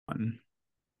One.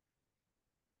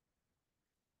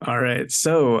 All right,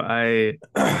 so I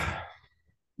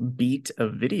beat a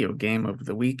video game of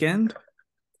the weekend.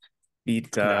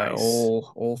 Beat Nice.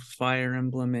 old Fire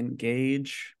Emblem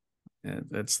Engage.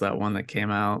 That's that one that came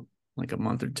out like a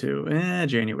month or two,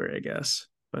 January, I guess.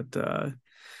 But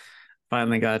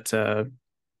finally got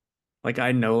like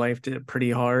I know life did it pretty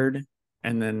hard,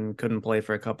 and then couldn't play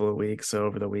for a couple of weeks. So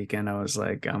over the weekend, I was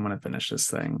like, I'm gonna finish this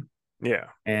thing, Yeah.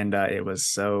 and it was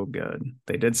so good.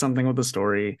 They did something with the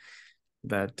story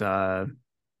that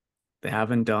they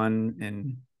haven't done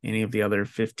in any of the other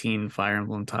 15 Fire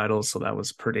Emblem titles, so that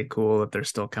was pretty cool that they're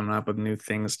still coming up with new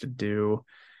things to do.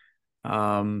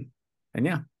 Um, and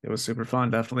yeah, it was super fun.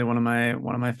 Definitely one of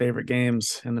my favorite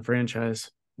games in the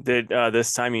franchise. Did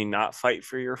this time you not fight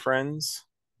for your friends?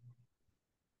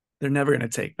 They're never gonna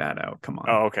take that out. Come on.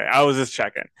 Oh, okay. I was just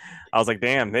checking. I was like,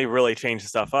 damn, they really changed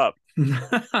stuff up.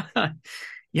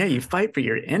 Yeah, you fight for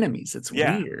your enemies. It's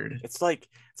Yeah. weird. It's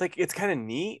kind of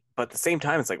neat, but at the same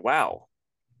time, it's like, wow,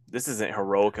 this isn't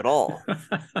heroic at all.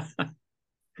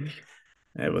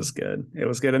 It was good. It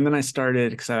was good. And then I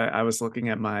started because I was looking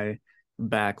at my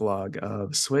backlog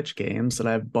of Switch games that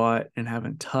I've bought and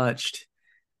haven't touched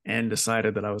and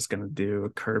decided that I was going to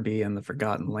do Kirby and the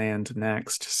Forgotten Land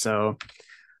next. So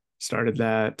started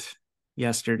that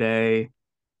yesterday.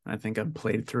 I think I've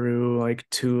played through like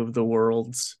two of the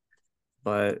worlds,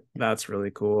 but that's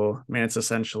really cool. I mean, it's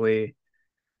essentially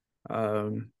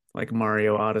like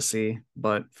Mario Odyssey,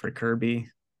 but for Kirby.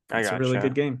 I It's a really good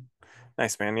gotcha. game.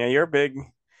 Nice, man. Yeah, you're big.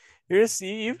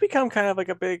 You've become kind of like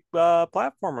a big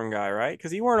platformer guy, right?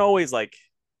 Because you weren't always like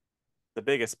the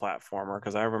biggest platformer.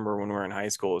 Because I remember when we were in high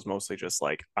school, it was mostly just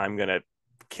like, I'm gonna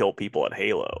kill people at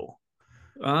Halo.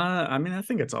 I mean, I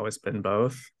think it's always been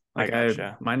both. I Like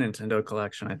gotcha. my Nintendo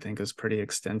collection, I think, is pretty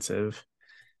extensive.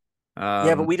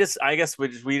 Yeah, but Um, I guess we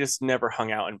just never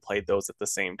hung out and played those at the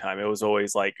same time. It was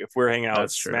always like if we're hanging out,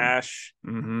 that's it's true. Smash,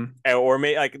 Hmm. or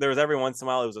may like there was every once in a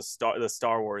while it was the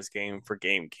Star Wars game for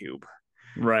GameCube,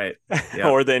 Right. Yep.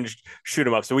 or then shoot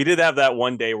 'em up. So we did have that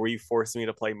one day where you forced me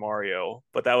to play Mario,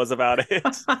 but that was about it.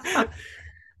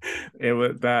 It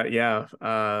was that, yeah,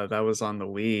 that was on the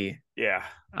Wii. Yeah,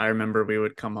 I remember we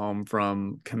would come home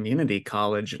from community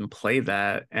college and play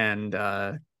that, and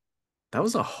that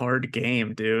was a hard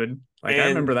game, dude. Like I and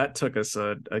remember that took us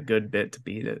a good bit to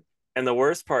beat it. and the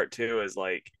worst part too is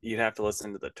like you'd have to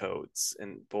listen to the Toads,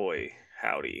 and boy,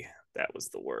 howdy, that was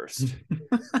the worst.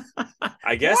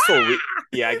 I guess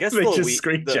yeah, I guess They just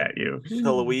screech at you.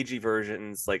 the Luigi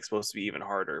version's like supposed to be even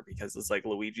harder because it's like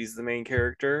Luigi's the main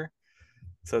character.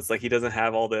 So it's like he doesn't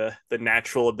have all the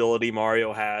natural ability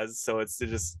Mario has. So it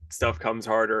just stuff comes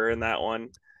harder in that one.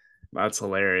 That's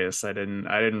hilarious. I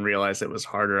didn't realize it was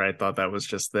harder. I thought that was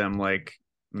just them like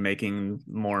making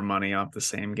more money off the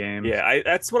same game. Yeah, I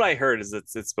that's what I heard is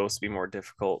it's supposed to be more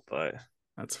difficult, but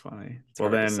That's funny. it's Well,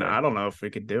 hard to then say. I don't know if we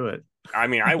could do it. I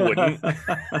mean, I wouldn't.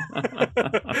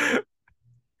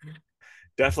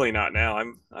 Definitely not now.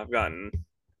 I've gotten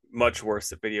much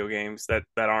worse at video games that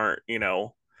aren't,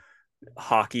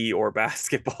 hockey or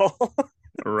basketball.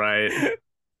 Right.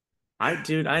 I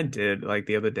did like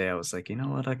the other day. I was like, you know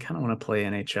what? I kind of want to play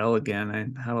NHL again.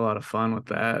 I had a lot of fun with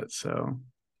that. So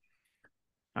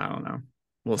I don't know.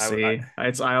 We'll I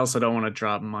see. I also don't want to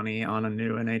drop money on a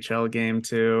new NHL game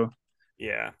too.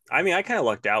 Yeah. I mean, I kind of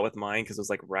lucked out with mine because it was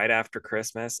like right after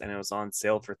Christmas and it was on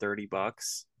sale for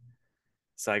 $30.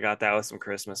 So I got that with some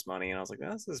Christmas money and I was like,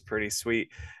 oh, this is pretty sweet.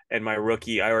 And my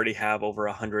rookie, I already have over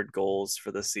 100 goals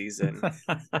for the season.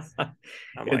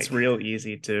 I'm It's like, real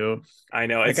easy too. I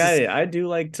know Like it's just, I do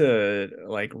like to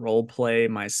like role play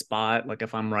my spot. Like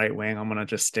if I'm right wing, I'm gonna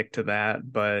just stick to that.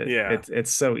 But yeah.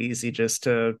 it's so easy just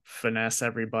to finesse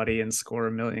everybody and score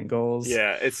a million goals.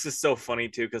 Yeah, it's just so funny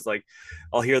too because like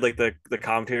I'll hear like the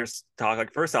commentators talk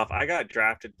like first off I got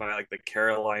drafted by like the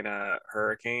Carolina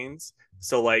Hurricanes,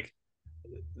 so like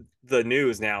the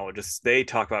news now just they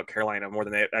talk about Carolina more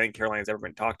than I think Carolina's ever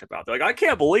been talked about. They're like, I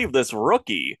can't believe this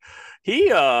rookie.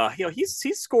 He's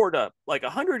scored like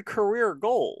 100 career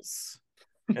goals.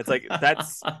 It's like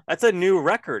that's a new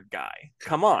record guy.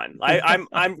 Come on.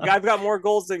 I've got more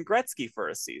goals than Gretzky for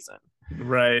a season.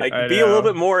 Right, Like I be a little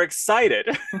bit know. more excited.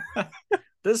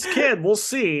 This kid, we'll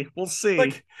see. We'll see.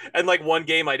 Like and like one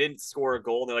game I didn't score a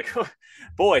goal and they're like, oh,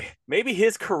 boy, maybe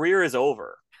his career is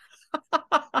over.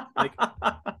 Like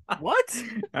what?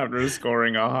 After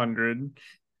scoring 100.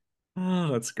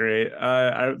 Oh, that's great.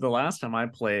 The last time I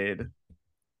played,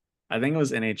 I think it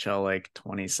was NHL like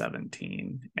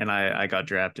 2017, and I got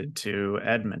drafted to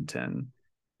Edmonton,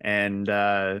 and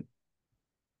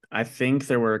I think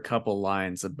there were a couple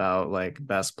lines about like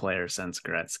best player since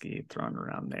Gretzky thrown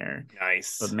around there. But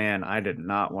Nice. man, I did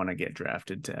not want to get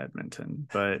drafted to Edmonton.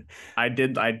 But I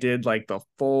did like the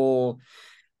full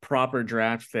proper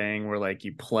draft thing where like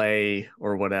you play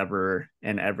or whatever,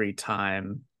 and every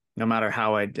time, no matter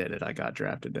how I did it, I got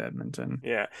drafted to Edmonton.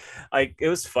 Yeah, like it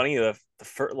was funny. The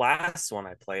last one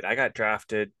I played, I got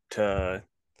drafted to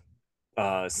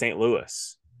St.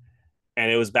 Louis,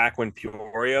 and it was back when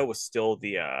Peoria was still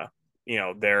the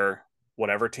their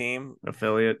whatever team.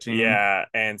 Affiliate team. Yeah,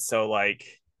 and so like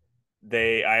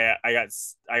I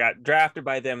got drafted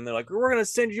by them, and they're like, we're gonna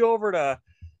send you over to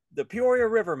the Peoria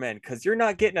Rivermen because you're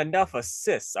not getting enough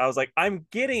assists. I was like, I'm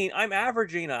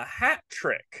averaging a hat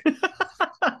trick.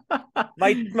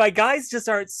 My guys just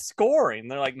aren't scoring.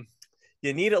 They're like,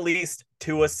 you need at least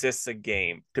 2 assists a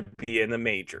game to be in the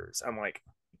majors. I'm like,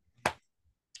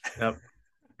 Yep.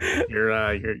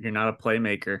 You're not a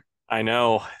playmaker. I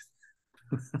know.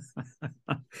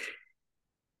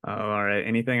 All right.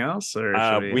 Anything else, or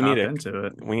should we We need hop to into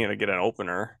it? we need to get an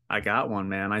opener. I got one,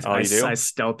 man. Oh, you do? I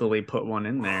stealthily put one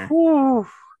in there. Whew.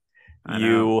 I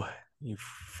know. You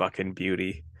fucking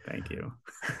beauty. Thank you.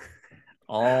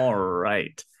 All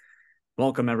right.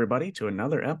 Welcome, everybody, to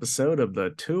another episode of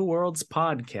the Two Worlds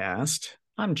podcast.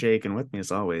 I'm Jake, and with me,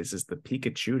 as always, is the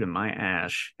Pikachu to my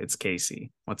Ash. It's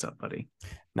Casey. What's up, buddy?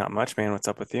 Not much, man. What's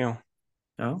up with you?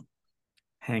 Oh,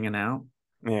 hanging out.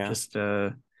 Yeah. Just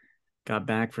got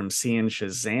back from seeing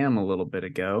Shazam a little bit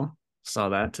ago. Saw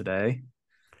that today.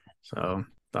 So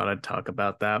thought I'd talk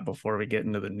about that before we get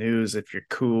into the news, if you're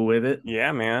cool with it.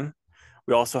 Yeah, man.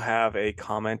 We also have a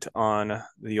comment on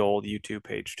the old YouTube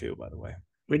page too, by the way.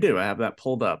 We do. I have that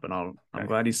pulled up, and I'm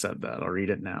glad you said that. I'll read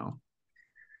it now.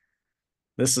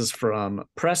 This is from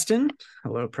Preston.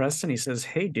 Hello, Preston. He says,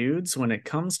 hey, dudes, when it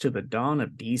comes to the Dawn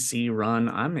of DC run,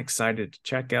 I'm excited to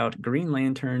check out Green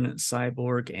Lantern,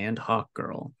 Cyborg, and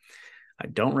Hawkgirl. I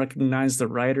don't recognize the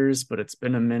writers, but it's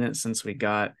been a minute since we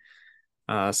got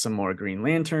some more Green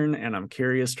Lantern, and I'm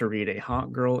curious to read a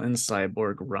Hawkgirl and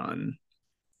Cyborg run.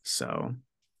 So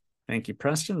thank you,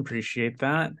 Preston. Appreciate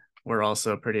that. We're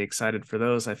also pretty excited for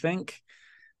those, I think.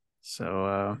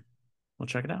 So we'll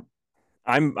check it out.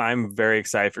 I'm very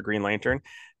excited for Green Lantern.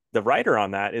 The writer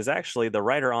on that is actually the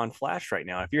writer on Flash right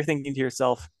now. If you're thinking to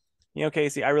yourself,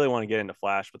 Casey, I really want to get into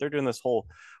Flash, but they're doing this whole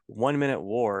 1 minute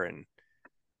war, and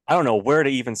I don't know where to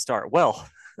even start. Well,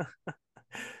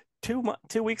 2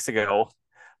 weeks ago,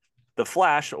 the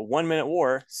Flash 1 minute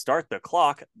war, Start the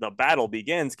Clock, the battle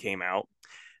begins came out.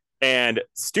 And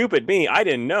stupid me, I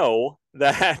didn't know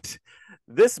that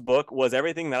this book was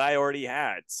everything that I already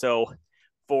had. So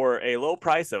for a low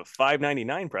price of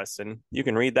 $5.99, Preston, you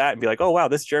can read that and be like, oh, wow,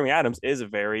 this Jeremy Adams is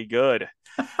very good.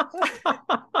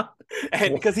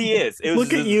 And because he is.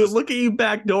 Look at you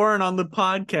backdooring on the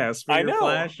podcast for your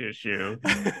Flash issue.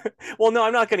 Well, no,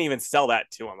 I'm not going to even sell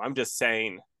that to him. I'm just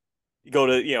saying, go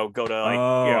to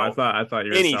like, I thought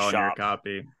you were selling shop. your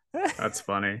copy. That's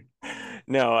funny.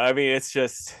 No, I mean, it's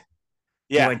just,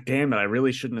 yeah. You're like, damn it, I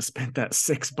really shouldn't have spent that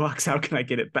 $6. How can I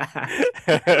get it back?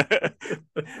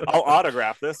 I'll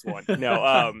autograph this one.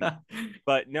 No,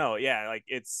 but no, yeah, like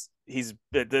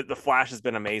the Flash has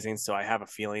been amazing. So I have a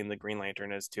feeling the Green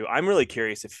Lantern is too. I'm really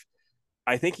curious if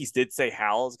I think he did say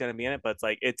Hal is going to be in it, but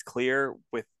it's clear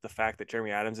with the fact that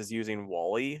Jeremy Adams is using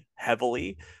Wally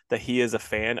heavily that he is a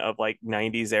fan of like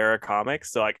 90s era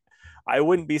comics. So I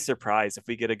wouldn't be surprised if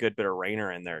we get a good bit of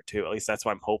Rainer in there too. At least that's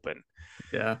what I'm hoping.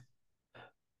 Yeah.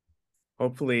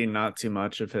 Hopefully not too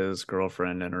much of his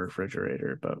girlfriend in a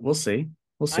refrigerator, but we'll see.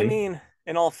 We'll see. I mean,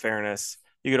 in all fairness,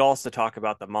 you could also talk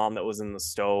about the mom that was in the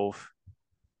stove.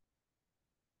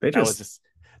 That was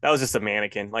just a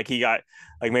mannequin. Like he got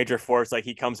like Major Force, like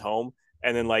he comes home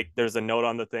and then like there's a note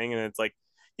on the thing and it's like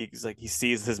he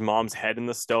sees his mom's head in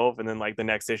the stove, and then like the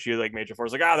next issue, like Major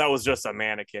Force like, that was just a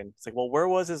mannequin. It's like, well, where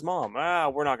was his mom?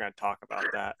 We're not going to talk about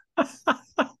that.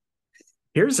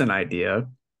 Here's an idea.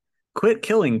 Quit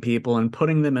killing people and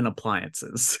putting them in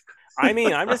appliances. I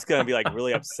mean, I'm just going to be like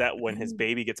really upset when his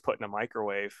baby gets put in a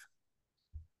microwave.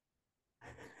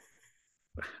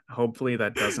 Hopefully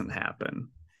that doesn't happen.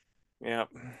 Yep.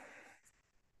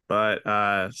 But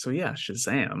so yeah,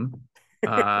 Shazam.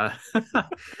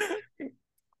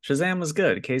 Shazam was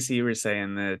good. Casey, you were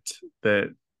saying that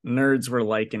nerds were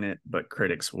liking it, but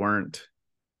critics weren't.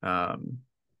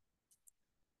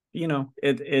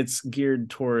 It's geared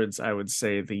towards, I would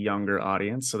say, the younger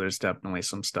audience. So there's definitely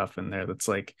some stuff in there that's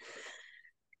like,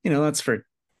 that's for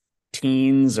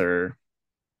teens or,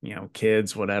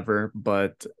 kids, whatever.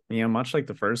 But, much like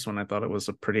the first one, I thought it was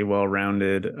a pretty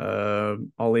well-rounded,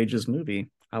 all ages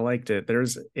movie. I liked it.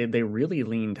 They really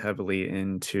leaned heavily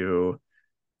into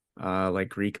like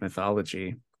Greek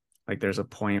mythology. Like there's a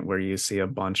point where you see a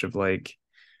bunch of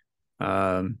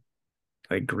um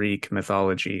like Greek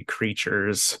mythology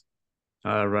creatures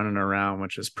running around,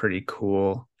 which is pretty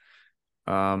cool.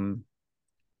 Um,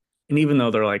 and even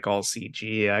though they're like all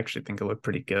CG, I actually think it looked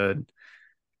pretty good.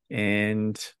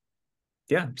 And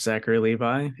yeah, Zachary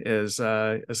Levi is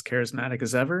as charismatic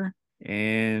as ever,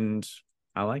 and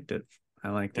I liked it. I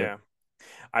liked it. Yeah.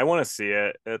 I want to see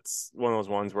it. It's one of those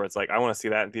ones where it's like I want to see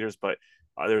that in theaters, but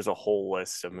there's a whole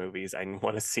list of movies I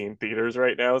want to see in theaters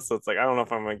right now. So it's like I don't know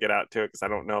if I'm gonna get out to it because I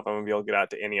don't know if I'm gonna be able to get out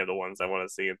to any of the ones I want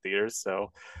to see in theaters.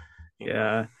 So, you know,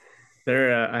 Yeah,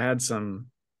 there. I had some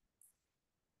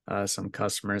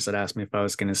customers that asked me if I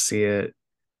was going to see it,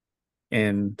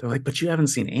 and they're like, "But you haven't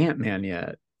seen Ant-Man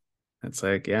yet." It's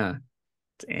like, yeah,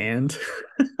 and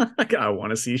like, I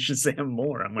want to see Shazam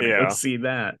more. I'm going to go yeah, see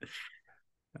that.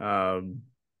 Um,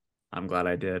 I'm glad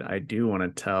I did. I do want to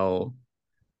tell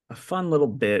a fun little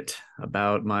bit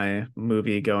about my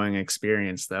movie going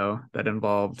experience, though, that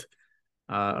involved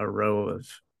a row of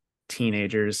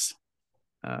teenagers,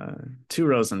 uh, two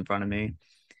rows in front of me.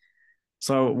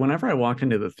 So whenever I walked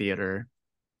into the theater,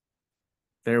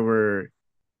 there were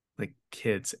like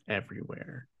kids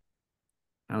everywhere.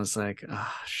 I was like,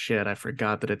 oh shit, I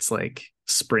forgot that it's like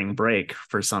spring break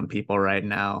for some people right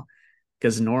now.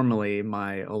 Because normally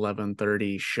my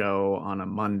 11:30 show on a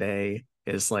Monday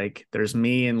is like there's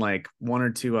me and like one or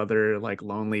two other like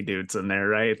lonely dudes in there,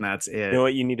 right? And that's you know it.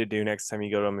 what you need to do next time you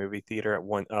go to a movie theater at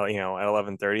at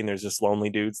 11:30, and there's just lonely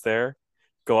dudes there.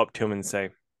 Go up to them and say,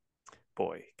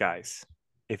 "Boy, guys,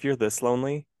 if you're this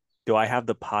lonely, do I have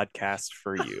the podcast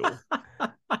for you?"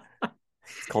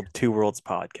 It's called Two Worlds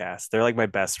Podcast. They're like my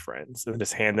best friends. And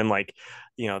just hand them like,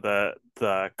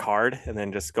 the card and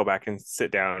then just go back and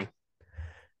sit down.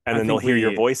 And I then they'll think hear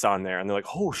your we voice on there and they're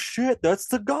like, "Oh shit, that's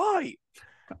the guy."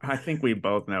 I think we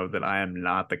both know that I am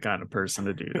not the kind of person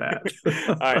to do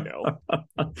I know.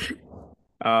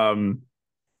 that. um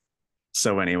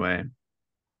so anyway,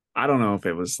 I don't know if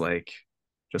it was like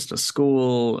just a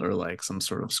school or like some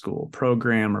sort of school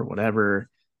program or whatever,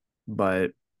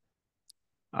 but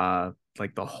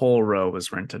like the whole row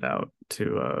was rented out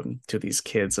to these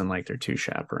kids and like their two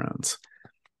chaperones.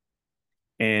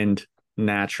 And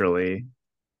naturally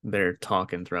they're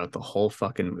talking throughout the whole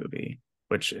fucking movie,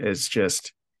 which is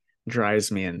just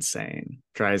drives me insane.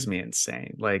 Drives me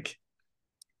insane. Like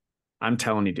I'm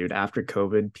telling you, dude, after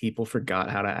COVID, people forgot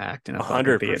how to act in a A fucking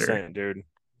hundred theater. percent, dude.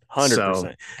 Hundred So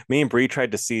percent. Me and Bree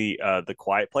tried to see The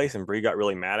Quiet Place, and Bree got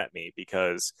really mad at me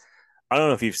because I don't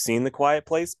know if you've seen The Quiet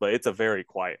Place, but it's a very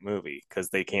quiet movie because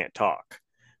they can't talk.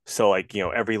 So like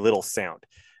every little sound,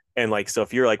 and like so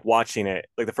if you're like watching it,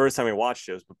 like the first time we watched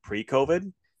it was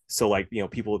pre-COVID. So like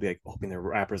people would be like opening their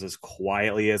wrappers as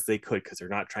quietly as they could because they're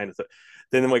not trying to.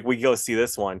 Then like we go see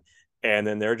this one, and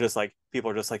then they're just like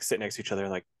people are just like sitting next to each other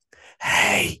like,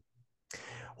 "Hey,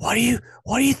 what do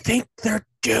you think they're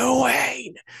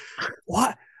doing?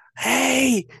 What?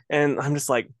 Hey!" And I'm just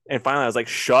like, and finally I was like,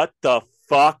 "Shut the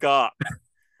fuck up."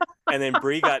 And then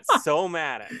Brie got so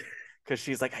mad at me because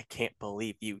she's like, "I can't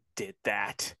believe you did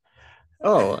that."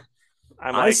 oh,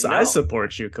 I'm I like, I "No,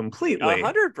 support you a completely.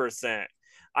 100%.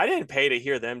 I didn't pay to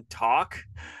hear them talk."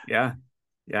 Yeah.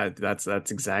 Yeah, that's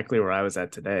exactly where I was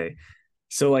at today.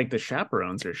 So like the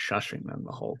chaperones are shushing them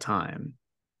the whole time.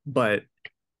 But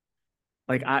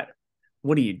like I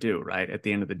what do you do, right? At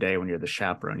the end of the day when you're the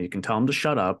chaperone, you can tell them to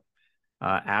shut up.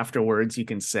 Afterwards, you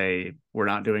can say, "We're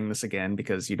not doing this again,"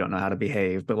 because you don't know how to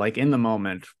behave. But like in the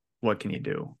moment, what can you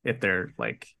do if they're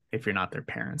like if you're not their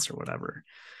parents or whatever?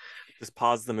 Just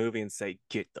pause the movie and say,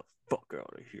 "Get the fuck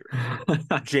out of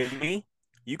here, Jimmy.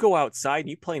 You go outside and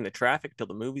you play in the traffic till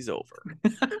the movie's over."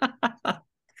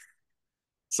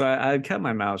 So I kept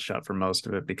my mouth shut for most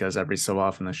of it because every so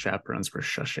often the chaperones were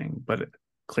shushing, but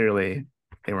clearly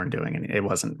they weren't doing any. It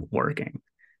wasn't working.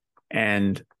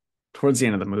 And towards the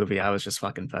end of the movie, I was just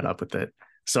fucking fed up with it.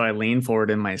 So I leaned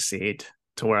forward in my seat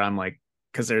to where I'm like,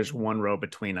 because there's one row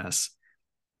between us,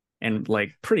 and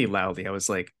like pretty loudly, I was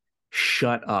like,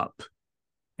 "Shut up!"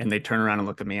 And they turn around and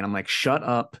look at me, and I'm like, "Shut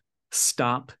up!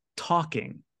 Stop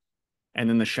talking!" And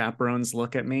then the chaperones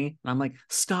look at me, and I'm like,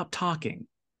 "Stop talking!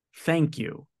 Thank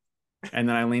you." And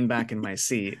then I lean back in my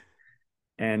seat,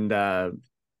 and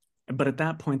but at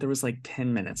that point there was like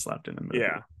 10 minutes left in the Yeah.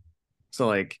 movie, so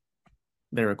like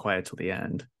they were quiet till the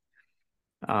end.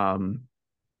 um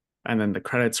and then the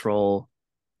credits roll,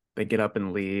 they get up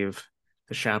and leave.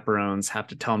 The chaperones have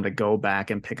to tell them to go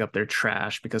back and pick up their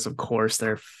trash because of course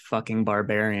they're fucking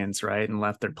barbarians, right, and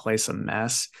left their place a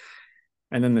mess.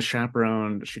 And then the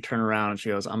chaperone, she turned around and she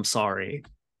goes, "I'm sorry."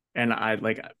 And I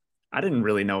like I didn't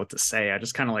really know what to say. I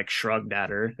just kind of like shrugged at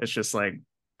her. It's just like,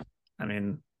 I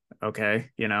mean, okay,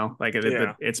 like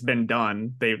Yeah. it's been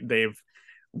done. They've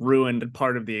ruined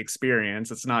part of the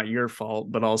experience. It's not your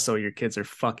fault, but also your kids are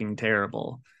fucking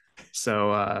terrible.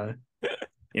 So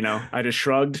I just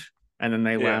shrugged and then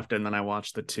they Yeah. left and then I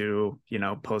watched the two,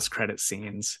 post credit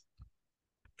scenes.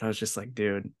 I was just like,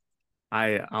 dude,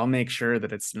 I'll make sure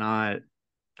that it's not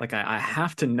like I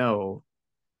have to know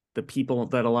the people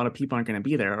that a lot of people aren't going to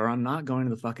be there or I'm not going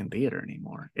to the fucking theater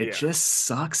anymore. It Yeah. just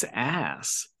sucks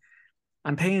ass.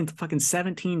 I'm paying fucking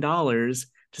 $17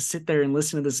 to sit there and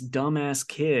listen to this dumbass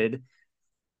kid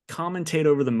commentate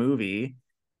over the movie.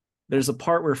 There's a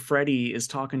part where Freddy is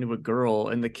talking to a girl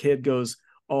and the kid goes,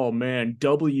 "Oh man,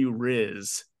 W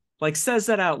Rizz." Like says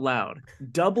that out loud.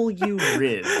 W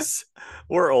Rizz.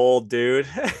 We're old, dude.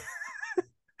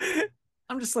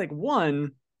 I'm just like,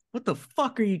 one, what the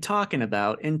fuck are you talking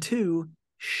about? And two,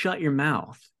 shut your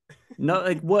mouth. No,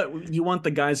 like what you want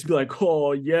the guys to be like,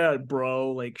 oh yeah,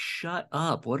 bro. Like, shut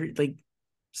up. What are like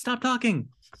stop talking.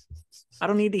 I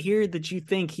don't need to hear that you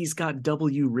think he's got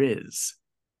W Riz.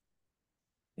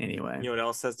 Anyway. You know what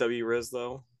else says W Riz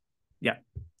though? Yeah,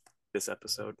 This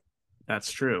episode.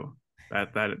 that's true.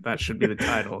 That should be the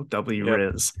title. W Yep.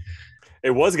 Riz.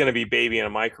 It was gonna be baby in a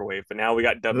microwave, but now we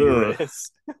got W Ugh.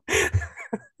 Riz.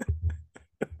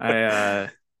 I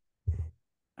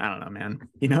I don't know, man.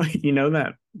 You know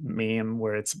that meme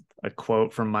where it's a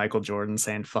quote from Michael Jordan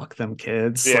saying "fuck them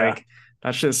kids." Yeah. Like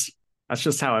that's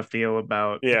just how I feel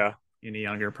about Yeah. any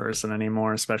younger person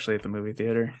anymore, especially at the movie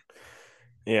theater.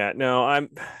 Yeah. No,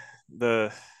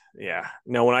 the yeah.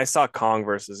 No, when I saw Kong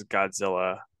versus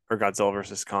Godzilla or Godzilla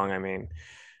versus Kong, I mean,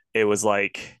 it was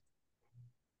like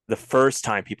the first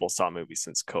time people saw movies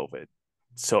since COVID.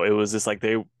 So it was just like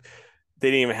they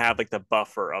didn't even have like the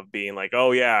buffer of being like,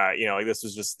 oh yeah, like this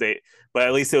was just but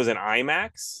at least it was an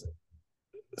IMAX.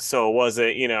 So it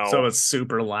wasn't, So it's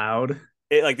super loud.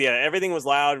 it like, yeah, everything was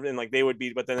loud and like they would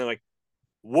be, but then they're like,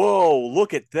 whoa,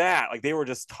 look at that. Like they were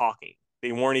just talking.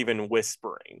 They weren't even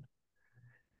whispering,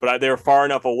 but they were far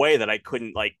enough away that I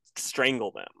couldn't like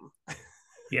strangle them.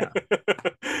 Yeah.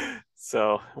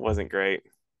 So it wasn't great,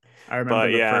 I remember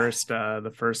but yeah,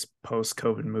 the first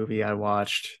post-COVID movie I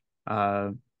watched.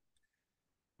 Uh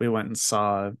we went and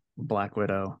saw Black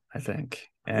Widow, I think.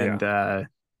 yeah, And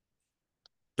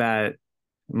that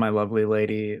my lovely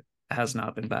lady has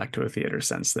not been back to a theater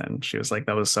since then. She was like,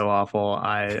 that was so awful.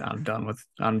 I'm done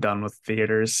with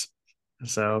theaters.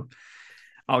 So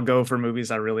I'll go for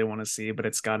movies I really want to see, but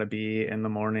it's got to be in the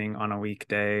morning on a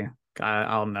weekday.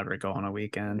 I'll never go on a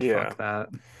weekend. yeah. Fuck that.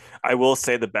 I will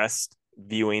say the best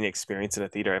viewing experience in a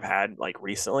theater I've had like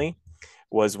recently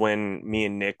was when me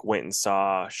and Nick went and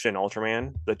saw Shin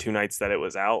Ultraman the 2 nights that it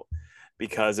was out,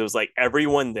 because it was like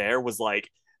everyone there was like,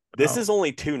 this Oh, is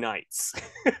only 2 nights.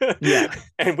 yeah.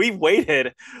 And we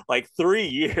waited like 3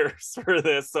 years for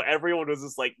this. So everyone was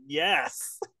just like,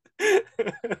 yes.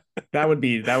 That would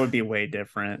be way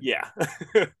different Yeah.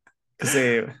 because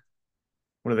they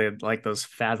what are they like those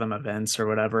Fathom events or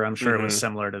whatever? I'm sure it was Mm-hmm.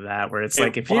 similar to that, where it's It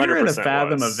like if you're at a 100%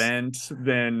 Fathom was. event,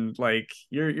 then like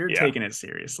you're Yeah. taking it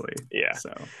seriously. Yeah.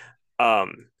 So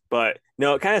But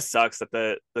no, it kind of sucks that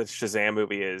the Shazam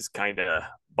movie is kind of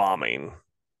bombing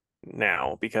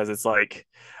now, because it's like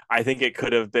I think it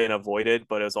could have been avoided,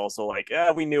 but it was also like,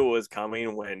 yeah, we knew it was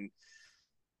coming when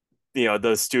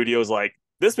the studio's like,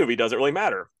 this movie doesn't really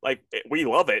matter. Like we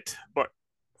love it, but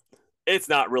it's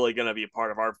not really going to be a part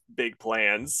of our big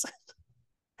plans.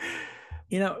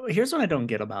 here's what I don't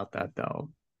get about that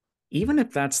though. Even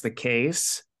if that's the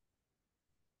case,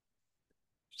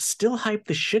 still hype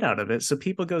the shit out of it so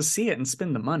people go see it and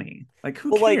spend the money. Like,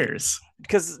 who Well, like, cares?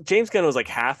 because James Gunn was like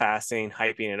half-assing,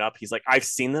 hyping it up. He's like, I've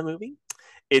seen the movie,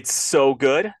 it's so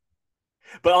good,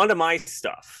 but onto my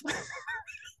stuff.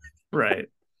 Right.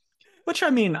 Which I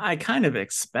mean, I kind of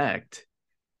expect.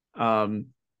 Um,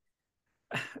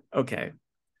 okay,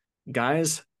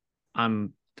 guys,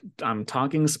 I'm I'm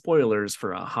talking spoilers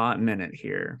for a hot minute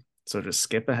here. So just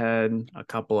skip ahead a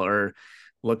couple or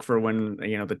look for when the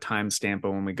timestamp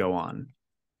of when we go on.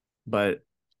 But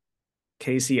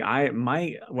Casey, I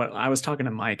was talking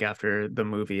to Mike after the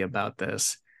movie about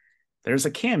this. There's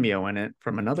a cameo in it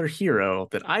from another hero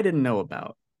that I didn't know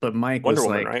about, but Mike Wonder was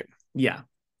Woman, like, right? "Yeah,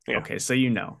 Yeah, okay, so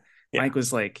yeah, Mike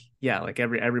was like, "Yeah, like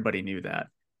everybody knew that."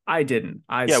 I didn't.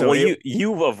 I yeah. so Well, it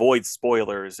you avoid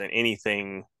spoilers and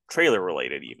anything trailer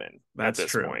related, even at That's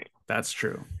this true. point. That's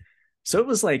true. So it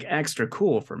was like extra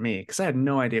cool for me because I had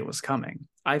no idea it was coming.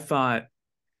 I thought,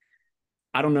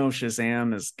 I don't know if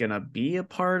Shazam is gonna be a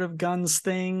part of Gunn's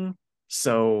thing.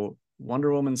 So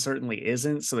Wonder Woman certainly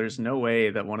isn't, so there's no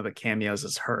way that one of the cameos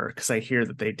is her, because I hear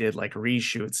that they did like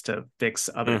reshoots to fix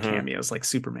other Mm-hmm. cameos like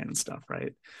Superman and stuff,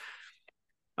 right?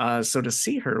 So to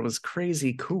see her was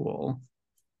crazy cool.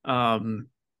 Um,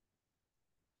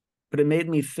 but it made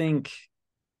me think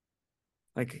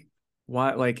like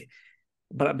why like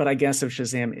but I guess if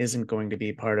Shazam isn't going to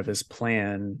be part of his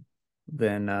plan,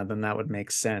 then that would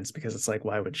make sense because it's like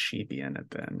why would she be in it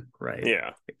then, right?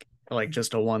 Yeah. Like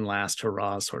just a one last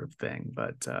hurrah sort of thing.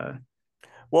 But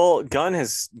Well, Gunn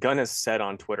has said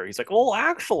on Twitter, he's like, "Well,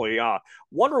 actually,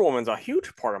 Wonder Woman's a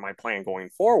huge part of my plan going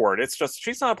forward. It's just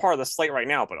she's not a part of the slate right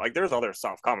now, but like, there's other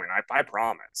stuff coming. I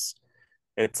promise."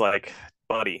 It's like,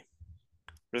 buddy,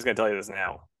 I'm just gonna tell you this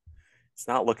now. It's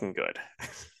not looking good.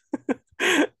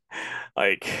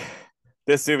 Like,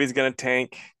 this movie's gonna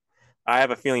tank. I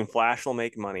have a feeling Flash will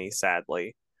make money,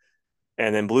 sadly,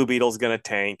 and then Blue Beetle's gonna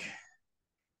tank,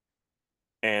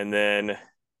 and then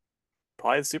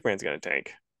probably the Superman's gonna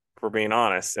tank. For being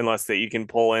honest, unless that you can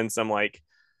pull in some like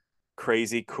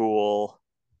crazy cool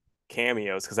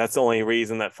cameos, because that's the only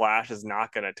reason that Flash is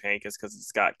not going to tank is because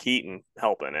it's got Keaton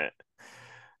helping it.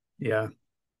 yeah,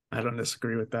 I don't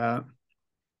disagree with that.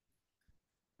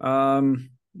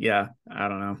 Yeah, I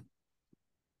don't know.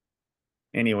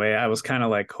 Anyway, I was kind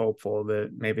of like hopeful that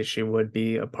maybe she would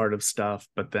be a part of stuff,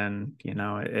 but then,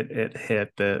 it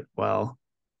hit that, well,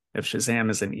 if Shazam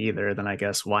isn't either, then I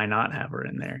guess why not have her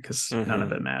in there? Because none of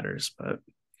Mm-hmm. it matters. But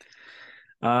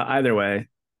either way,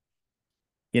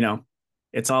 you know,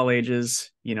 it's all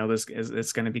ages. This is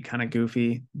it's going to be kind of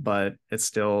goofy, but it's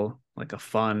still like a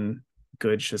fun,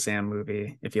 good Shazam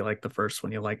movie. If you like the first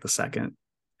one, you like the second,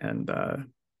 and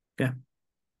yeah,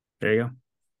 there you go.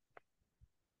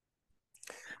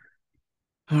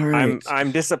 All I'm right.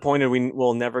 I'm disappointed we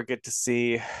will never get to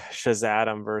see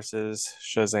Shazam versus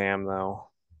Shazam though.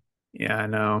 Yeah, I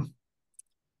know.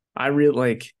 I really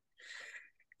like.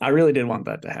 I really did want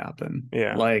that to happen.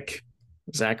 Yeah. Like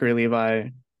Zachary Levi,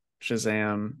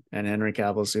 Shazam, and Henry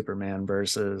Cavill Superman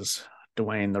versus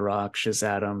Dwayne the Rock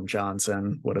Shazam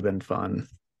Johnson would have been fun.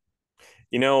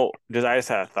 I just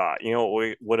had a thought. You know what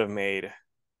we would have made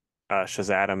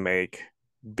Shazam make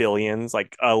billions,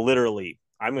 like literally,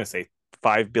 I'm gonna say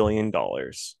 $5 billion,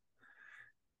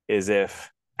 is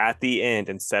if at the end,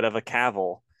 instead of a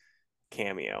Cavill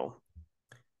cameo,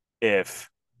 if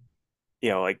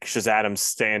like Shazam's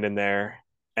standing there,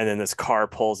 and then this car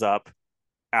pulls up,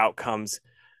 out comes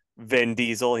Vin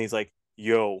Diesel, and he's like,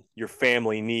 "Yo, your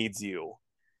family needs you,"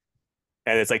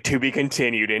 and it's like to be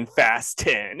continued in Fast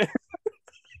 10.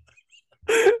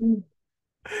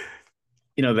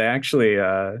 They actually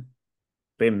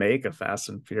they make a Fast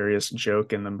and Furious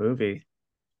joke in the movie.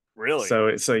 Really?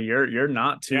 So you're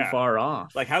not too Yeah. far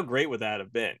off. Like, how great would that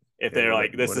have been if It they're would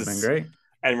have like, "This would have been is," great.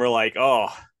 and we're like, "Oh,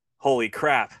 holy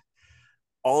crap."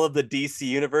 All of the DC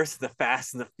universe, the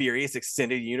Fast and the Furious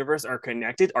extended universe are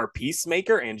connected. Are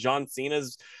Peacemaker and John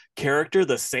Cena's character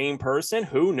the same person?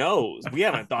 Who knows? We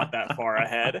haven't thought that far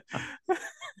ahead.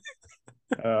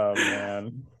 Oh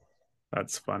man,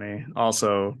 that's funny.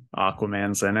 Also,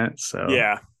 Aquaman's in it, so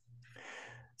Yeah.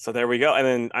 So there we go. And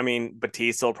then, I mean,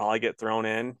 Batista will probably get thrown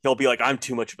in. He'll be like, "I'm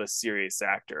too much of a serious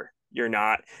actor. You're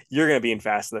not. You're going to be in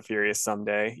Fast and the Furious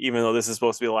someday," even though this is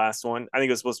supposed to be the last one. I think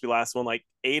it was supposed to be the last one like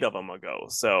 8 of them ago.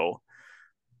 So,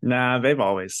 nah, they've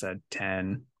always said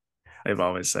 10. They've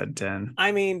always said 10.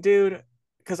 I mean, dude,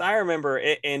 because I remember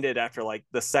it ended after like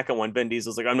the second one. Ben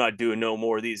Diesel's like, "I'm not doing no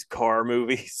more of these car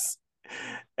movies."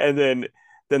 And then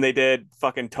they did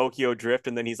fucking Tokyo Drift,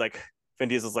 and then he's like, Vin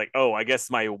Diesel's like, "Oh, I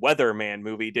guess my Weatherman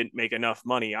movie didn't make enough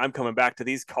money. I'm coming back to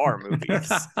these car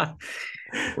movies."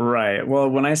 Right. Well,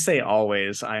 when I say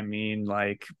always, I mean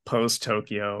like post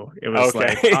Tokyo. It was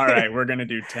like, all Okay. right, we're gonna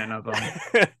do 10 of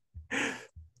them.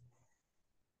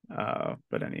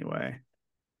 But anyway,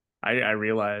 I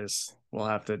realize we'll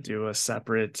have to do a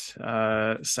separate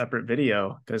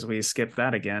video because we skipped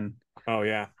that again. Oh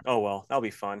yeah. Oh well, that'll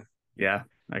be fun. Yeah,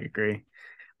 I agree.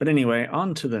 But anyway,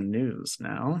 on to the news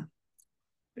now.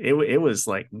 It was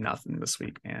like nothing this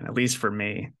week, man. At least for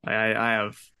me. I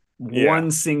have Yeah.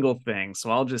 one single thing, so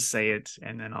I'll just say it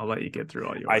and then I'll let you get through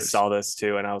all I yours. saw this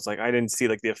too, and I was like, I didn't see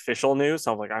like the official news.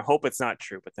 So I was like, I hope it's not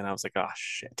true. But then I was like, oh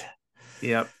shit.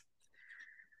 Yep.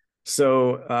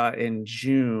 So in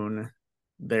June,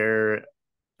 there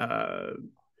uh,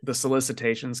 the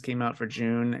solicitations came out for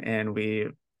June, and we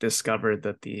discovered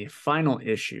that the final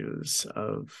issues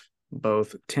of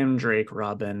both Tim Drake,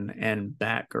 Robin, and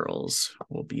Batgirls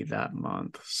will be that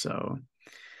month. So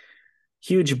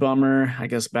huge bummer. I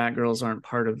guess Batgirls aren't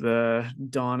part of the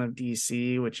Dawn of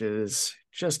DC, which is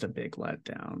just a big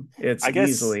letdown. It's I guess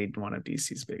easily one of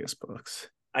DC's biggest books.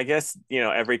 I guess,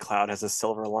 every cloud has a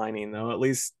silver lining, though. At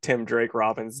least Tim Drake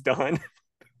Robin's done.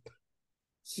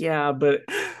 Yeah, but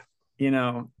you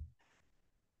know,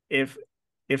 if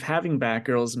if having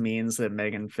Batgirls means that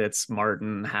Megan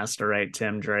Fitzmartin has to write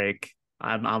Tim Drake,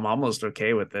 I'm almost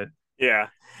okay with it. Yeah,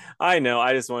 I know.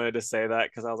 I just wanted to say that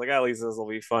because I was like, at least this will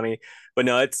be funny. But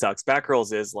no, it sucks.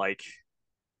 Batgirls is like,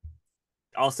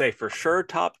 I'll say for sure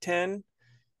top 10,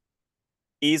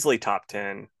 easily top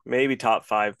 10, maybe top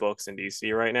 5 books in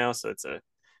DC right now. So it's a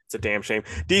damn shame.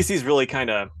 DC's really kind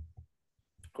of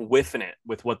whiffing it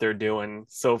with what they're doing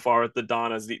so far with the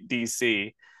dawn of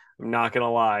DC. I'm not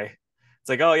gonna lie. It's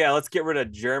like, oh yeah, let's get rid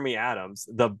of Jeremy Adams,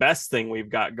 the best thing we've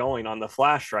got going on the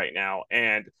Flash right now,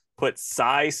 and put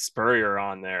Cy Spurrier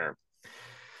on there.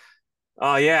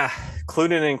 Oh yeah,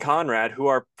 Clunan and Conrad, who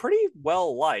are pretty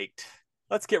well liked.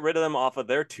 Let's get rid of them off of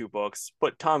their 2 books.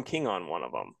 Put Tom King on one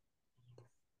of them.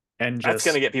 And That's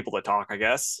gonna just get people to talk, I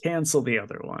guess. cancel the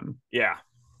other one. Yeah,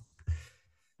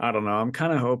 I don't know. I'm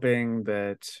kind of hoping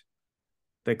that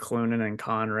the Clunan and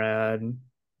Conrad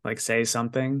like say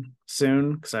something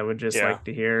soon because I would just yeah, like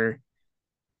to hear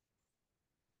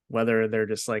whether they're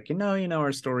just like,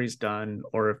 our story's done,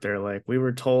 or if they're like, we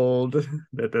were told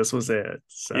that this was it.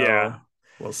 yeah. So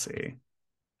we'll see.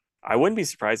 I wouldn't be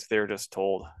surprised if they were just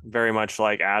told, very much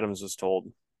like Adams was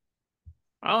told.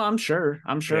 Oh, I'm sure.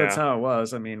 I'm sure that's Yeah, how it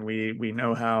was. I mean, we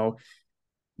know how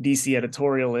DC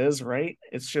editorial is, right?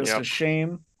 It's just a yep.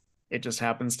 shame. It just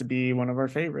happens to be one of our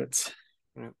favorites.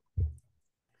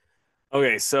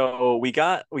 Okay, so we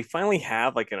finally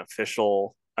have like an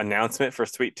official announcement for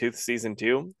Sweet Tooth season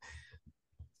 2.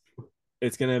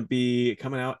 It's gonna be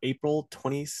coming out April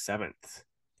 27th.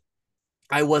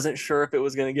 I wasn't sure if it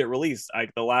was gonna get released.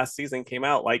 Like the last season came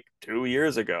out like 2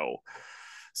 years ago.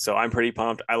 So I'm pretty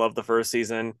pumped. I love the first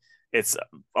season. It's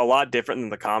a lot different than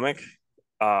the comic.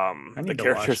 I The need to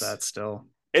watch characters, that still.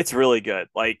 it's really good.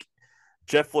 Like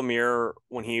Jeff Lemire,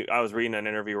 I was reading an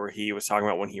interview where he was talking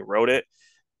about when he wrote it,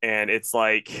 and it's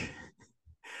like,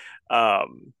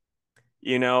 um,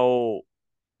 you know,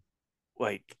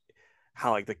 like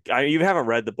how like you haven't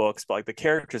read the books, but like the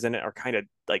characters in it are kind of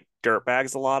like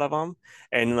dirtbags, a lot of them,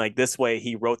 and like this way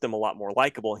he wrote them a lot more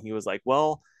likable. And he was like,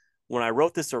 well, when I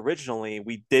wrote this originally,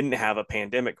 we didn't have a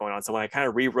pandemic going on, so when I kind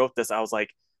of rewrote this, I was like,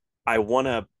 I want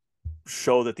to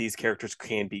show that these characters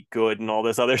can be good and all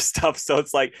this other stuff. So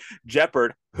it's like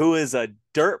Jeopard, who is a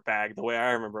dirtbag, the way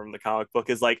I remember him in the comic book,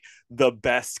 is like the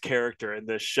best character in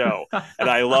this show. And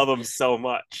I love him so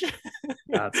much.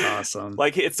 That's awesome.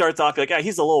 Like it starts off like, yeah,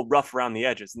 he's a little rough around the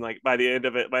edges. And like by the end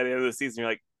of the season, you're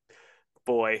like,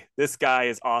 boy, this guy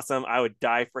is awesome. I would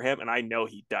die for him, and I know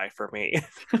he'd die for me.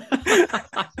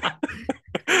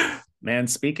 Man,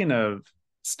 speaking of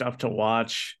stuff to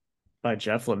watch by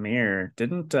Jeff Lemire,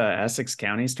 didn't Essex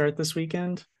County start this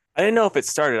weekend? I didn't know if it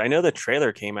started. I know the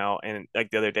trailer came out and like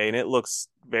the other day, and it looks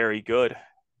very good.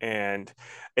 And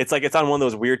it's like it's on one of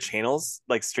those weird channels,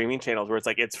 like streaming channels, where it's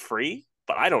like it's free,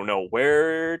 but I don't know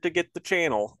where to get the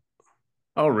channel.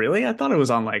 Oh, really? I thought it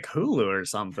was on like Hulu or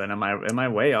something. Am I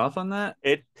way off on that?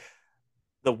 It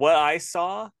the what I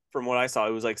saw from what I saw,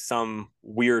 it was like some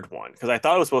weird one because I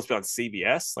thought it was supposed to be on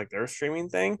CBS, like their streaming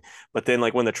thing, but then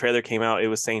like when the trailer came out, it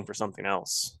was saying for something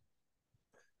else.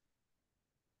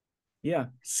 Yeah,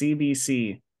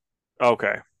 CBC.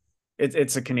 Okay,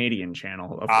 It's a Canadian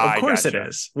channel. Of I course it gotcha.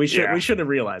 is. We should Yeah, we should have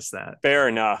realized that. fair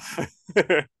enough.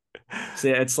 See,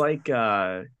 it's like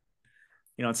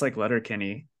it's like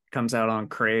Letterkenny comes out on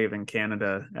Crave in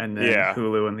Canada and then Yeah.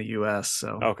 Hulu in the US.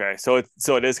 So Okay. So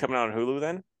it is coming out on Hulu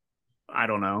then? I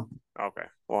don't know. Okay.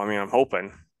 Well, I mean, I'm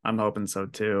hoping. I'm hoping so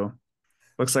too.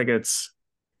 Looks like it's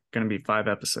gonna be 5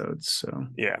 episodes. So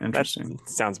Yeah, that interesting.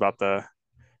 sounds about the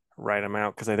right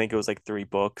amount because I think it was like 3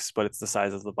 books, but it's the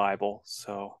size of the Bible.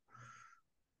 So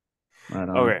Right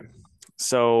on. okay.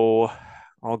 So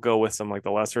I'll go with some like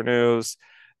the lesser news.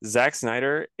 Zack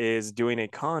Snyder is doing a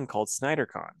con called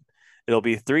SnyderCon. It'll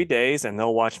be 3 days and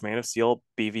they'll watch Man of Steel,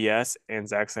 BVS, and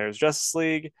Zack Snyder's Justice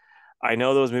League. I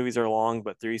know those movies are long,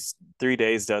 but three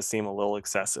days does seem a little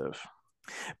excessive.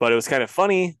 But it was kind of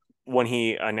funny when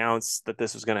he announced that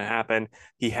this was going to happen.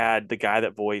 He had the guy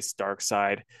that voiced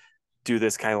Darkseid do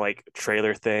this kind of like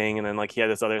trailer thing, and then like he had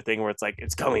this other thing where it's like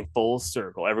it's coming full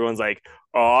circle. Everyone's like,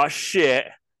 "Oh shit,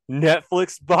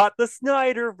 Netflix bought the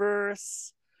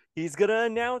Snyderverse. He's gonna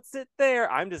announce it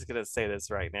there." I'm just gonna say this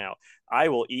right now. I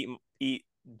will eat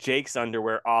Jake's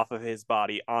underwear off of his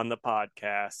body on the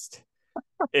podcast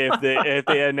if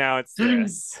they announce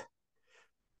this.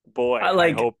 Boy, I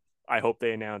like I hope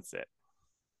they announce it.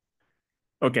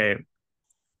 okay.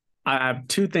 I have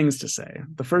two things to say.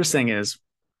 The first Okay. thing is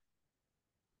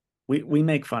we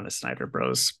make fun of Snyder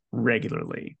Bros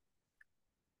regularly.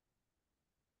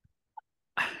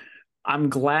 I'm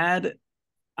glad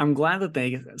I'm glad that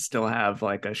they still have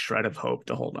like a shred of hope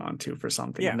to hold on to for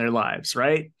something in Yeah. their lives,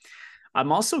 right?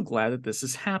 I'm also glad that this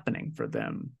is happening for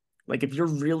them. Like if you're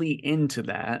really into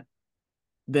that,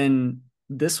 then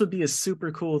this would be a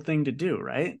super cool thing to do,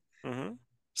 right? Mm-hmm.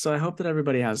 So I hope that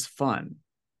everybody has fun.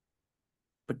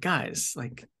 But guys,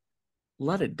 like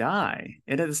let it die.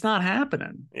 It's not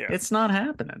happening. Yeah. It's not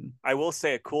happening. I will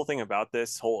say a cool thing about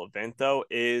this whole event though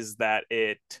is that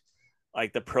it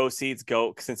like the proceeds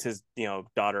go since his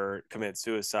daughter committed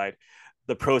suicide,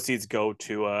 the proceeds go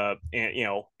to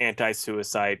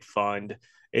anti-suicide fund.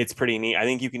 It's pretty neat. I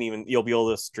think you'll be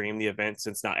able to stream the event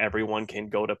since not everyone can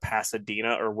go to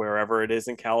Pasadena or wherever it is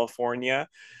in California.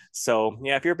 So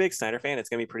yeah, if you're a big Snyder fan, it's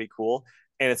gonna be pretty cool.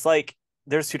 And it's like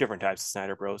there's two different types of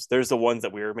Snyder Bros. There's the ones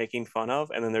that we were making fun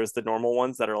of, and then there's the normal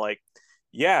ones that are like,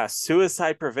 yeah,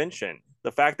 suicide prevention.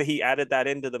 The fact that he added that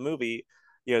into the movie,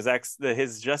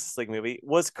 his Justice League movie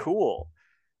was cool.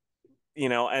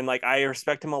 And like I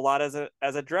respect him a lot as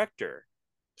a director,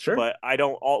 Sure. but I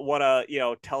don't want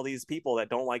to tell these people that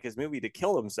don't like his movie to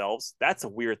kill themselves. That's a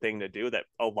weird thing to do that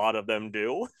a lot of them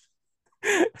do.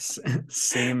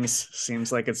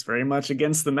 Seems like it's very much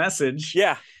against the message.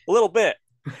 Yeah, a little bit.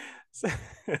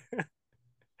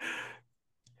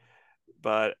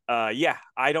 But yeah,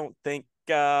 I don't think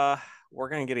we're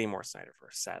gonna get any more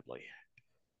Snyderverse, sadly.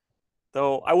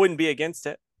 Though I wouldn't be against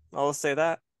it. I'll say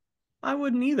that. I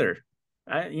wouldn't either.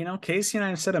 Casey and I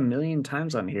have said a million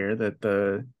times on here that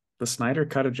the Snyder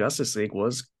cut of Justice League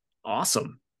was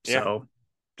awesome. Yeah, So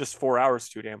just 4 hours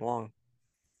too damn long.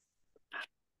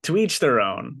 to each their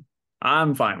own.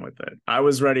 I'm fine with it. I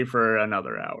was ready for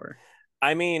another hour.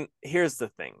 I mean, here's the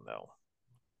thing though.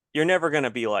 You're never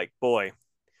gonna be like, boy,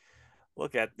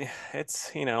 look at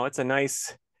it's a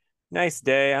nice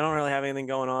day. I don't really have anything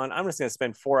going on. I'm just gonna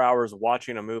spend 4 hours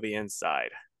watching a movie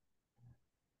inside.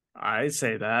 I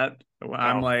say that.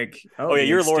 I'm Oh, like, oh oh, yeah, the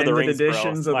you're Lord of the extended Rings, bro.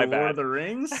 editions of My the Lord of bad. the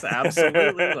Rings?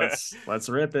 Absolutely. Let's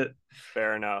rip it.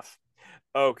 Fair enough.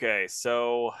 Okay,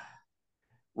 so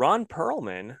Ron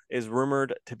Perlman is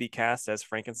rumored to be cast as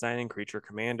Frankenstein and Creature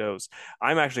Commandos.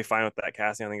 I'm actually fine with that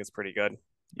casting. I think it's pretty good.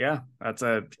 Yeah,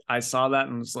 I saw that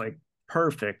and was like,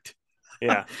 perfect.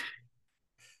 Yeah.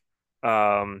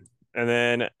 And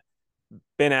then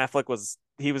Ben Affleck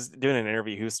he was doing an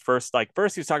interview. He was first he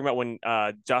was talking about when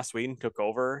Joss Whedon took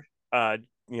over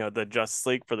the Justice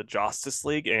League for the Justice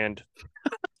League, and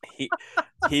he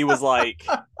he was like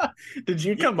Did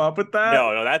you he, come up with that?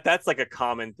 no, that's like a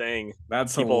common thing.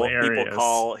 That's People hilarious.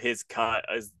 call his cut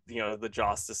as the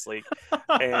Justice League,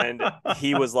 and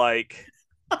he was like,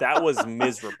 that was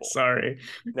miserable. Sorry.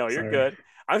 No, you're Sorry. good.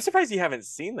 I'm surprised you haven't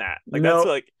seen that. Like that's No,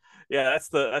 like yeah, that's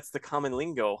the common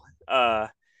lingo.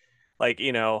 Like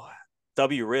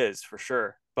W Rizz for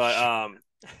sure. But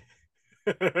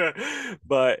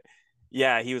but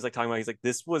yeah, he was like talking about he's like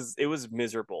it was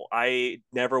miserable. I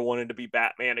never wanted to be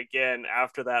Batman again.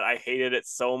 After that, I hated it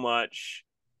so much.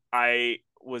 I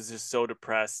was just so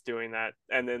depressed doing that.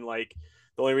 And then like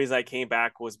the only reason I came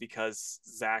back was because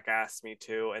Zach asked me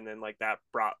to, and then like that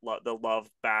brought the love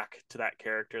back to that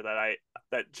character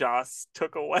that Joss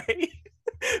took away.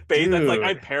 That's like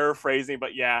I'm dude. paraphrasing,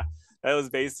 but yeah, that was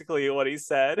basically what he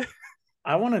said.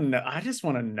 I want to know. I just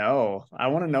want to know. I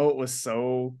want to know what was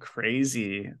so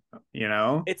crazy, you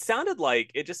know? It just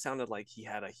sounded like he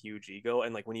had a huge ego,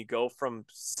 and like when you go from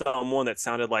someone that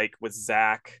sounded like with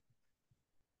Zach,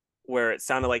 where it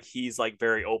sounded like he's like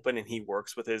very open and he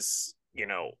works with his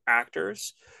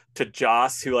actors, to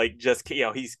Joss, who like just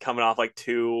he's coming off like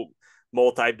two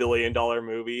multi-billion-dollar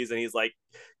movies, and he's like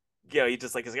he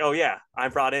just like is like, oh yeah,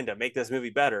 I'm brought in to make this movie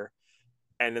better.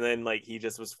 And then like he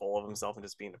just was full of himself and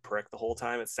just being a prick the whole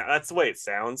time. That's the way it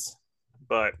sounds,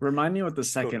 but Remind me what the who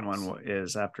second knows? one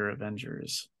is after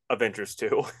Avengers. Avengers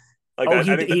 2. Like Oh, that, I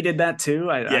think that he did that too.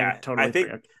 I yeah, I totally think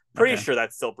forgot. pretty Okay, sure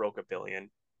that still broke a billion. It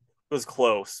was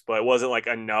close, but it wasn't like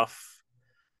enough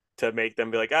to make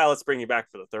them be like, let's bring you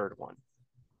back for the third one.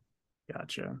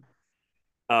 gotcha.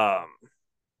 Um,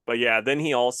 but yeah, then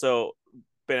he also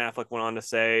Ben Affleck went on to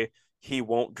say he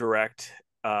won't direct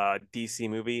a DC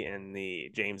movie in the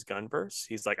James Gunn verse.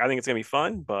 He's like, I think it's gonna be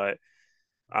fun, but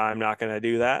I'm not gonna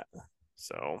do that.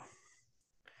 So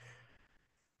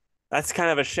that's kind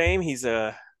of a shame. He's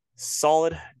a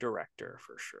solid director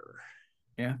for sure.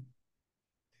 Yeah.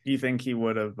 Do you think he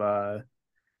would have?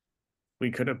 We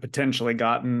could have potentially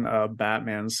gotten a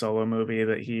Batman solo movie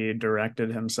that he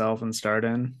directed himself and starred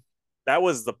in. That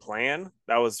was the plan.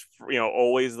 That was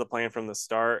always the plan from the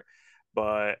start.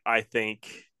 But I think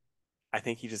I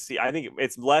think he just see. I think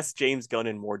it's less James Gunn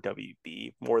and more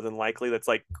WB more than likely. That's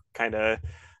like kind of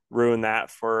ruined that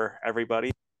for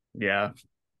everybody. Yeah,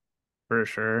 for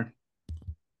sure.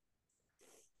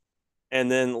 And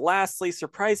then lastly,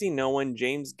 surprising no one,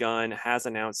 James Gunn has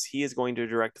announced he is going to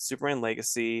direct the Superman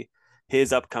Legacy,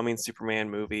 his upcoming Superman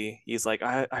movie. He's like,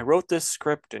 I wrote this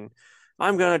script and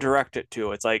I'm going to direct it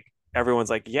too. It's like, everyone's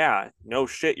like, yeah, no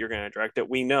shit, you're going to direct it.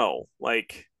 We know.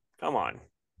 Like, come on.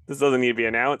 This doesn't need to be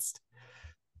announced.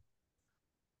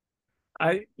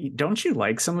 I don't you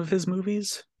like some of his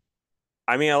movies?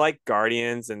 I mean, I like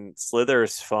Guardians and Slither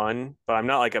is fun, but I'm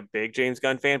not like a big James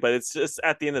Gunn fan. But it's just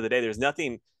at the end of the day, there's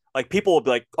nothing like people will be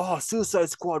like, "Oh, Suicide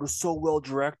Squad was so well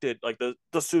directed," like the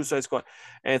Suicide Squad,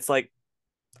 and it's like,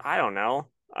 I don't know,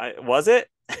 I was it.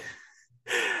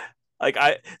 Like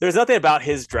there's nothing about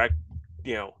his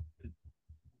you know,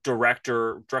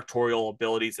 directorial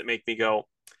abilities that make me go,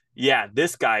 yeah,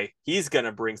 this guy, he's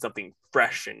gonna bring something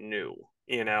fresh and new.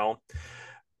 You know,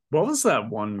 What was that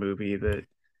one movie that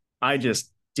I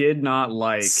just did not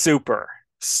like? super.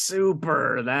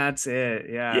 Super, that's it.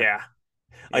 Yeah. Yeah,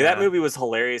 like that Yeah. movie was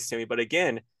hilarious to me. But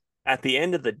again, at the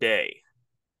end of the day,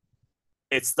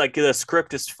 it's like the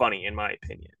script is funny in my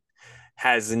opinion.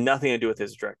 Has nothing to do with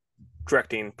his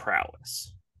directing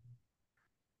prowess.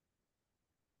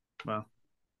 Well,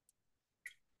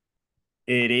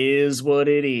 it is what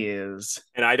it is.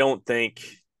 And I don't think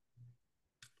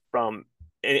from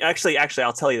and actually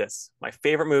I'll tell you this. My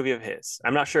favorite movie of his.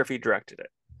 I'm not sure if he directed it,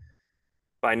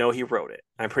 but I know he wrote it.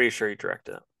 I'm pretty sure he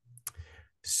directed it.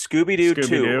 Scooby Doo Scooby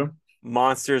 2 Doo.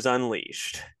 Monsters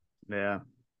Unleashed. Yeah.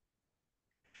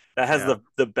 That has Yeah.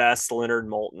 the best Leonard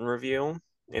Moulton review.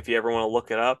 If you ever want to look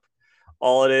it up,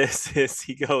 all it is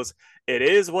he goes, "It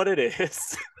is what it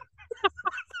is."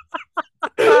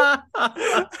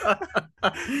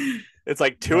 It's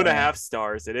like two and a Oh, half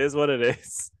stars. It is what it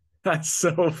is. that's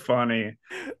so funny.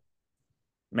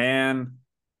 Man,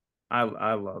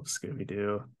 I love Scooby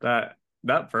Doo.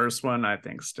 That first one I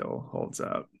think still holds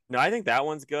up. No, I think that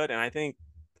one's good, and I think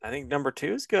number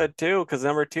two is good too because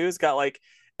number two's got like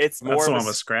it's That's more the of a one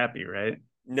with Scrappy, right?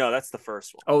 no. That's the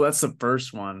first one. Oh, that's the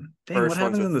first one. Dang, what First one's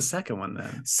happened with in the second one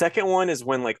then? second one is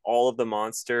when like all of the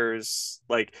monsters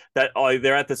like that. Oh,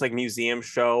 they're at this like museum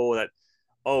show that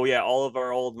oh yeah, all of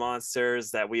our old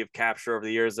monsters that we have captured over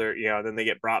the years are then they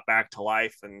get brought back to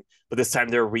life and but this time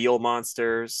they're real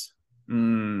monsters.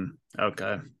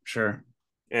 Okay, sure.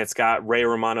 And it's got Ray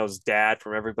Romano's dad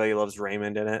from Everybody Loves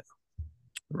Raymond in it.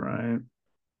 Right.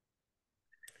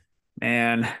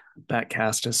 Man, that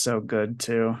cast is so good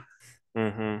too.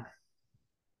 Mm-hmm.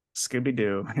 Scooby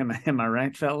Doo. Am I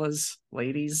right, fellas?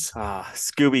 Ladies?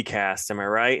 Scooby Cast, am I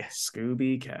right?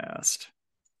 Scooby cast.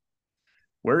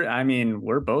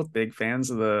 We're both big fans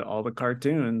of the all the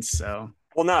cartoons, so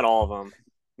Well, not all of them,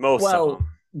 most of well,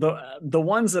 them. the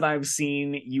ones that I've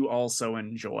seen you also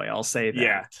enjoy. I'll say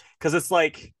Yeah, that. because it's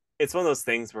like it's one of those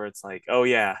things where it's like, oh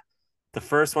yeah, the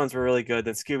first ones were really good.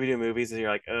 Then Scooby Doo movies, and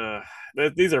you're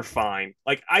like, these are fine.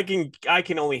 Like I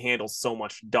can only handle so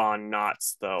much Don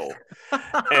Knotts though,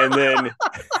 and then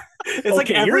it's like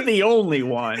Okay, you're the only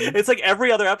one. it's like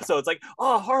every other episode. It's like,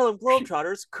 oh, Harlem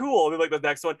Globetrotters, cool. And then like the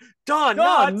next one, Don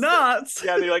Gone Knotts. nuts.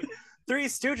 Yeah, they're like Three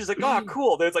Stooges, like, oh,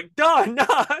 cool. Then it's like Don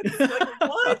Knotts. Like,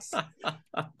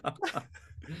 what?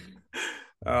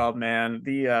 Oh man,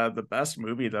 the best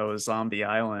movie though is Zombie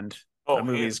Island. Oh, That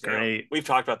hands movie's down. great. We've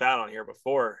talked about that on here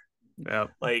before.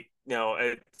 Yep. Like,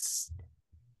 it's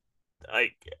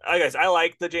like I guess I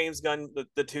like the James Gunn,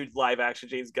 the two live action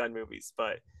James Gunn movies,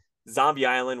 but Zombie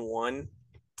Island 1,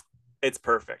 it's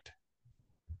perfect.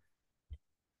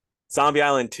 Zombie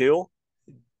Island 2,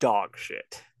 dog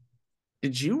shit.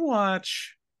 Did you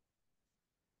watch?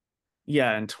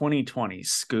 Yeah, in 2020,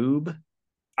 Scoob.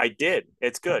 I did.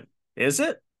 It's good. Is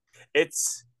it?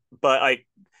 It's but like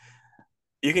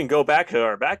you can go back to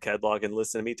our back catalog and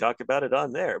listen to me talk about it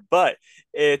on there. But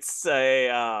it's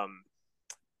a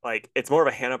like it's more of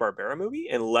a Hanna-Barbera movie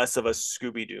and less of a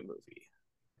Scooby-Doo movie.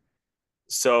 I need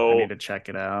So to check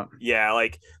it out. yeah,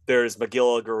 like there's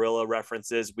Magilla Gorilla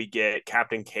references. We get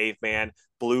Captain Caveman,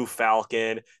 Blue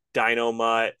Falcon,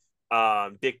 Dynamite,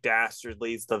 Dick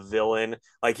Dastardly's the villain.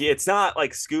 Like it's not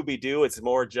like Scooby Doo. It's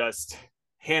more just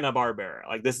Hanna Barbera.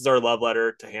 Like this is our love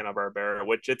letter to Hanna Barbera,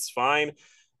 which it's fine.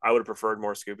 I would have preferred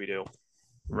more Scooby Doo.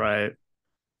 Right.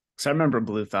 So I remember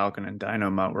Blue Falcon and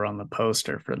Dynamite were on the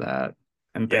poster for that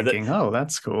and Yeah, thinking, oh,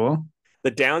 that's cool.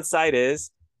 the downside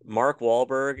is Mark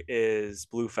Wahlberg is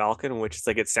Blue Falcon, which is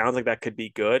like it sounds like that could be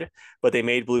good, but they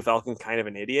made Blue Falcon kind of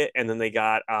an idiot, and then they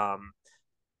got I'm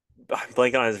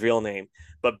blanking on his real name,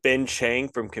 but Ben Chang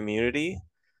from Community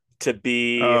to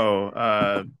be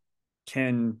Oh,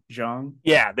 Ken Jeong.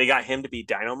 Yeah, they got him to be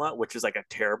Dynamite, which is like a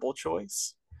terrible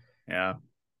choice. Yeah.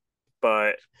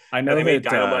 But I and know they made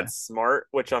that Dynamite smart,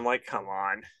 which I'm like, come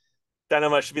on,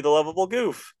 Dynamite should be the lovable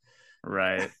goof.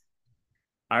 right.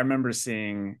 I remember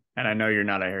seeing, and I know you're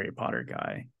not a Harry Potter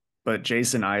guy, but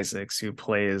Jason Isaacs, who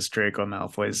plays Draco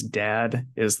Malfoy's dad,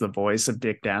 is the voice of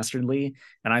Dick Dastardly,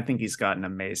 and I think he's got an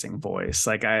amazing voice.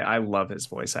 Like I love his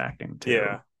voice acting too.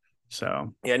 Yeah,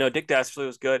 So yeah. No, Dick Dastardly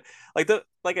was good. Like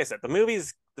I said, the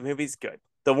movie's good.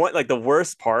 The one like the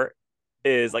worst part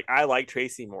is like I like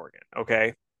Tracy Morgan,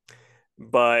 okay,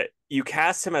 but you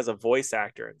cast him as a voice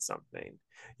actor in something,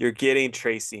 you're getting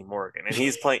Tracy Morgan, and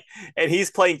he's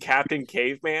playing Captain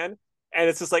Caveman, and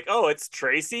it's just like, oh, it's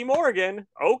Tracy Morgan,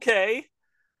 okay.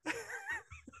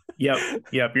 yep,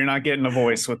 yep, you're not getting a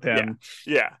voice with Yeah, him.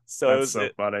 yeah. So it That's was so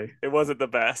it. funny. It wasn't the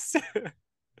best.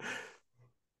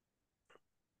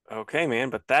 Okay, man,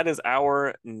 but that is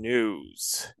our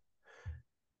news.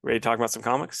 Ready to talk about some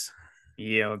comics?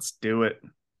 Yeah, let's do it.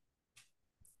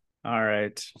 All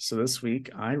right. So this week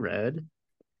I read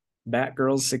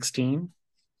Batgirls 16,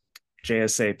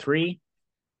 JSA 3,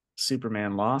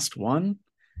 Superman Lost 1,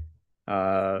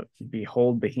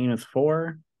 Behold Behemoth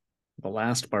 4, The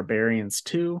Last Barbarians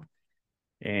 2,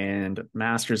 and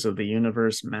Masters of the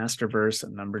Universe Masterverse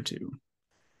number 2.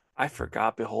 I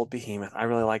forgot Behold Behemoth. I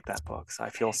really like that book, so I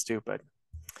feel stupid.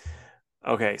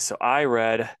 Okay, so I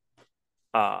read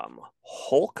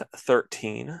Hulk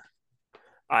 13,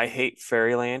 I Hate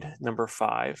Fairyland number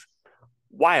 5,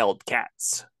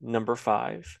 Wildcats number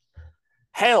 5,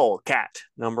 Hellcat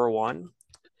number 1,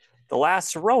 The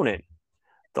Last Ronin,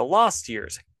 The Lost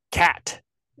Years, Cat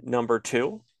number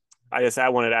 2. I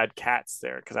wanted to add cats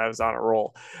there because I was on a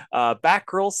roll.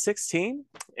 Batgirls 16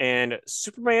 and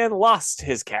Superman Lost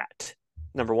His Cat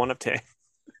number 1 of 10.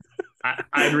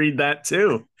 I'd read that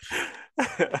too.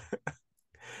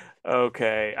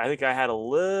 Okay, I think I had a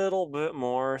little bit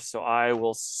more, so I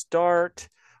will start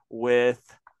with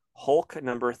Hulk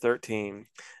number 13.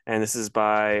 And this is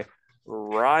by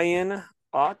Ryan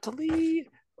Ottley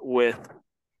with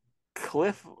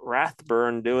Cliff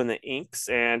Rathburn doing the inks.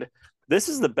 And this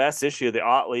is the best issue of the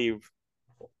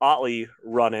Otley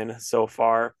run-in so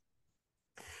far.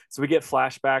 So we get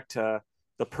flashback to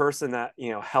the person that,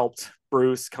 helped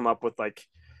Bruce come up with like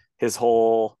his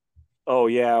whole, oh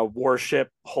yeah, warship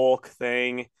Hulk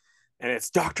thing. And it's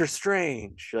Doctor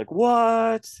Strange. You're like,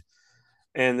 what?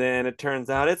 And then it turns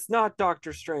out it's not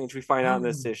Doctor Strange. We find out in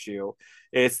this issue.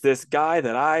 It's this guy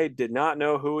that I did not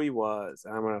know who he was.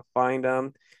 I'm going to find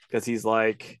him because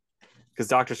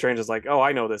Doctor Strange is like, oh,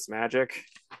 I know this magic.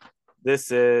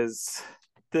 This is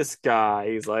this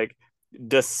guy. He's like,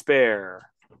 Despair.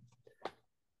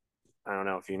 I don't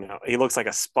know if you know. He looks like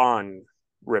a Spawn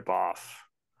ripoff,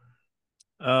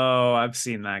 Oh, I've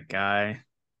seen that guy.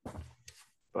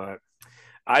 but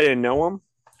I didn't know him.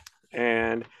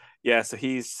 And yeah, so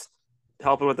he's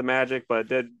helping with the magic,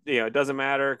 but it doesn't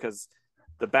matter because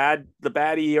the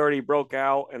baddie already broke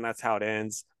out, and that's how it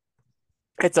ends.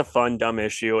 It's a fun, dumb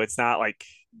issue. It's not like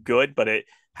good, but it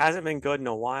hasn't been good in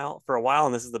a while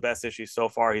and this is the best issue so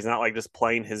far. He's not like just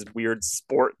playing his weird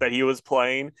sport that he was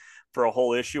playing for a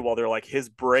whole issue while they're like his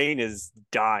brain is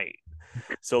dying.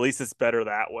 So at least it's better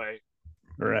that way.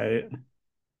 Right.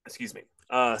 Excuse me.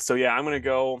 So yeah, I'm gonna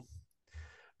go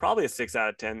probably a 6 out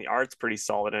of 10. The art's pretty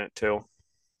solid in it too.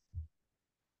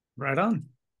 Right on.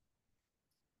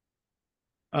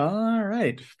 All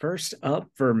right. First up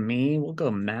for me, we'll go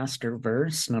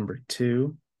Masterverse number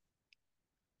 2.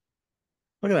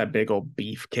 Look at that big old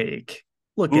beefcake.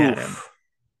 Look at him. Oof,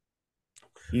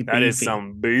 He that is beefy.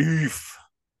 some beef.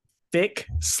 Thick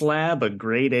slab of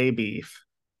grade A beef.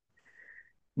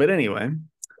 But anyway,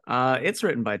 it's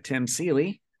written by Tim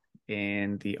Seeley,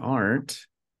 and the art,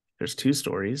 there's 2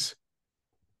 stories.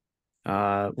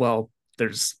 Well,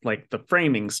 there's like the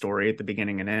framing story at the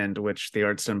beginning and end, which the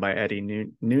art's done by Eddie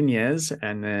Nunez,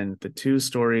 and then the 2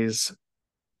 stories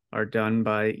are done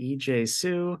by E.J.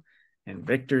 Sue and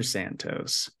Victor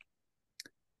Santos.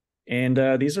 And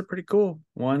these are pretty cool.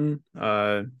 One,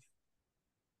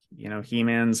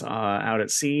 He-Man's out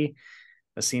at sea.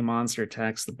 A sea monster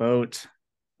attacks the boat,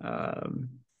 um,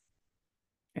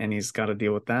 and he's got to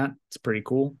deal with that. It's pretty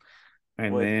cool.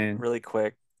 And Would then really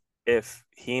quick, if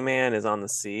He-Man is on the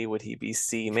sea, would he be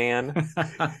Sea-Man?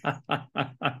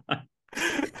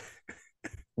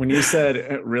 when you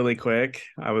said really quick,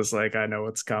 I was like, I know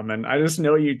what's coming. I just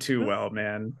know you too well,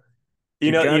 man.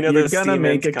 You know You're the gonna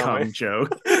make Seaman's a coming. cum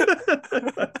joke.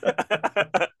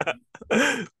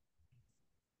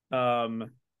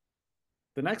 um,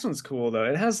 the next one's cool though.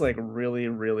 It has like really,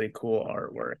 really cool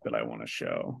artwork that I want to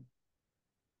show.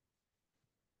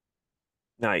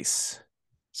 Nice.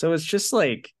 So it's just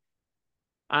like,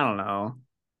 I don't know,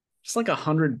 just like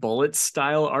 100 bullets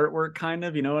style artwork, kind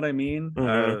of, you know what I mean?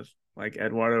 Mm-hmm. Like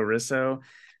Eduardo Risso.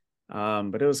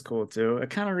 But it was cool too. It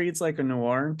kind of reads like a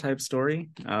noir type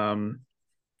story.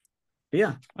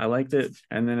 Yeah, I liked it.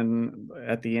 And then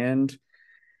at the end,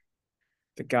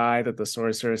 the guy that the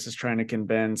sorceress is trying to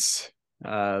convince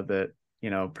that,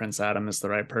 Prince Adam is the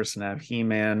right person to have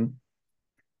He-Man.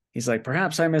 He's like,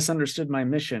 perhaps I misunderstood my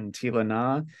mission, Tila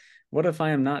Na. What if I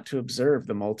am not to observe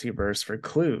the multiverse for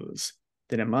clues?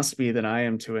 Then it must be that I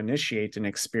am to initiate an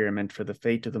experiment for the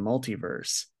fate of the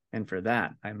multiverse. And for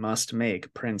that, I must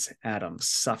make Prince Adam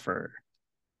suffer.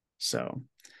 So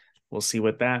we'll see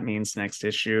what that means next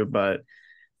issue, but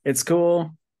it's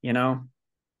cool, you know.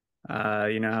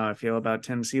 You know how I feel about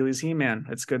Tim Seeley's He-Man.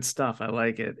 It's good stuff. I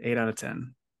like it. 8 out of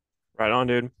 10. Right on,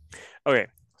 dude. Okay,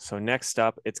 so next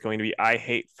up, it's going to be I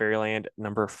Hate Fairyland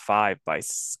 #5 by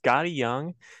Scotty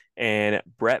Young and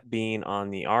Brett Bean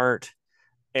on the art.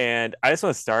 And I just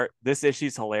want to start. This issue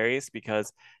is hilarious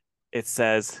because it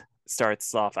says,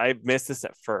 starts off. I missed this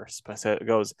at first, but so it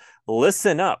goes,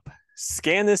 listen up,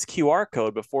 scan this QR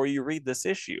code before you read this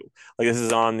issue. Like this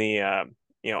is on the,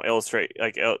 illustrate,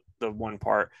 like the one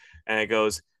part. And it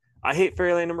goes, I Hate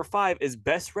Fairyland #5 is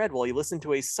best read while you listen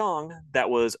to a song that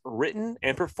was written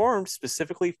and performed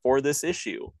specifically for this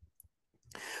issue.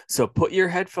 So put your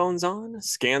headphones on,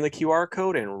 scan the QR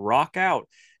code, and rock out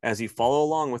as you follow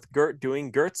along with Gert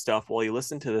doing Gert stuff while you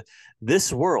listen to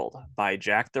This World by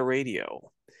Jack the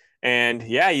Radio. And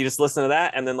yeah, you just listen to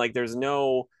that, and then like there's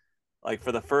no like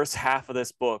for the first half of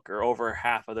this book or over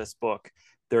half of this book,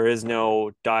 there is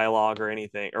no dialogue or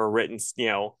anything or written,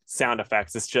 sound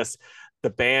effects. It's just the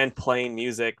band playing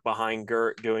music behind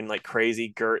Gert doing like crazy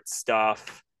Gert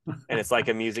stuff, and it's like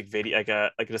a music video,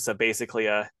 like just a basically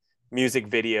a music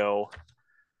video.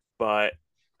 But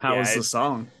How yeah, was the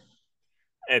song?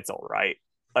 it's all right.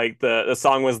 Like the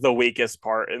song was the weakest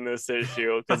part in this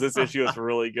issue because this issue is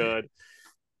really good.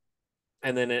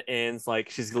 And then it ends like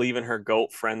she's leaving her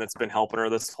goat friend that's been helping her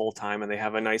this whole time, and they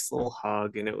have a nice little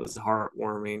hug, and it was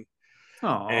heartwarming.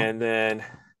 Oh, And then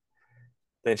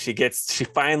she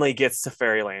finally gets to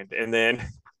Fairyland, and then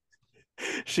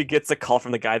she gets a call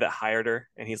from the guy that hired her,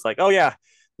 and he's like, "Oh yeah,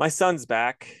 my son's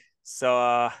back, so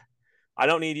I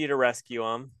don't need you to rescue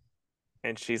him."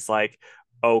 And she's like,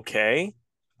 "Okay,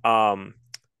 um,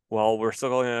 well we're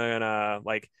still gonna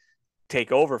like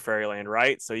take over Fairyland,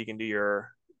 right? So you can do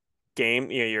your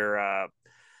game, your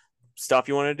stuff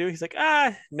you want to do." He's like,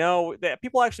 no, that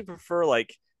people actually prefer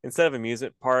like instead of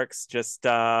amusement parks, just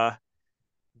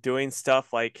doing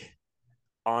stuff like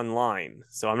online.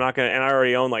 So I'm not gonna, and I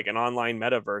already own like an online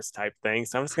metaverse type thing,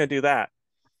 so I'm just gonna do that.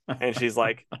 And she's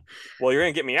like, well, you're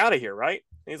gonna get me out of here, right?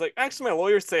 And he's like, actually, my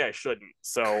lawyers say I shouldn't,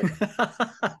 so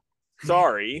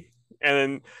sorry. And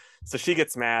then so she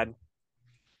gets mad,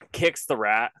 kicks the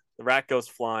rat. The rat goes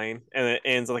flying, and it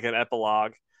ends like an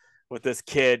epilogue with this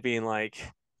kid being like,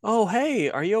 "Oh, hey,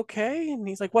 are you okay?" And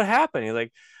he's like, "What happened?" He's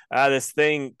like, "This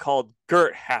thing called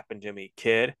Gert happened to me,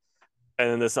 kid." And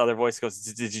then this other voice goes,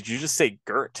 "Did you just say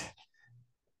Gert?"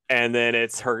 And then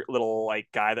it's her little like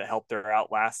guy that helped her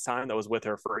out last time that was with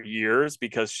her for years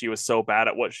because she was so bad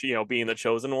at what she, being the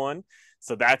chosen one.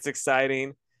 So that's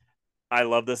exciting. I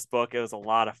love this book. It was a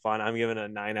lot of fun. I'm giving it a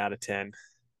 9 out of 10.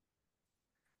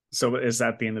 so is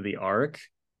that the end of the arc?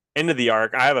 Into the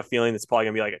arc. I have a feeling it's probably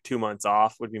gonna be like a 2 months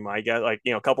off would be my guess. Like,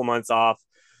 a couple months off,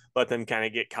 let them kind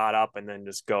of get caught up and then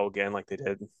just go again like they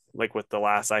did like with the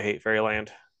last I Hate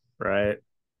Fairyland. Right.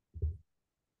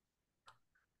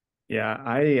 Yeah,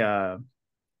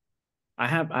 I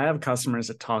have customers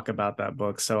that talk about that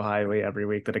book so highly every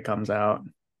week that it comes out.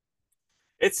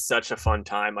 It's such a fun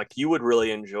time. Like you would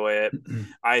really enjoy it.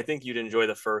 I think you'd enjoy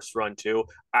the first run too.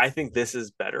 I think this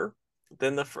is better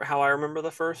than the how I remember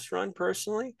the first run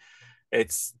personally.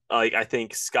 It's like I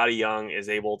think Scotty Young is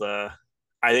able to.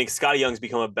 I think Scotty Young's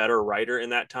become a better writer in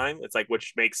that time. It's like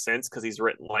which makes sense because he's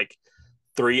written like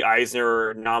 3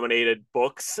 Eisner nominated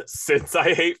books since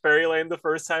I Hate Fairyland the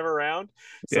first time around.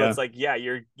 So Yeah, it's like, yeah,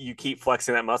 you keep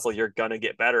flexing that muscle, you're gonna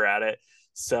get better at it.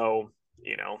 So,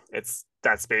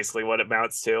 that's basically what it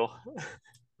amounts to.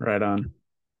 right on.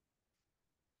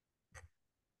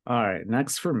 All right,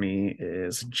 next for me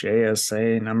is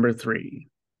JSA #3.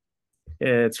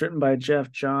 It's written by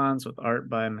Jeff Johns with art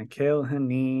by Mikhail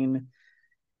Hanin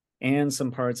and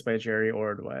some parts by Jerry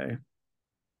Ordway.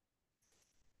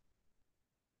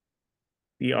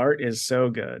 The art is so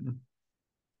good.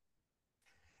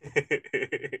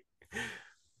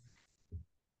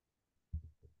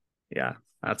 Yeah,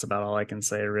 that's about all I can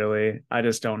say, really. I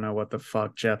just don't know what the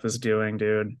fuck Jeff is doing,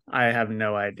 dude. I have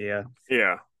no idea.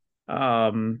 Yeah.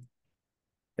 Um,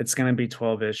 it's gonna be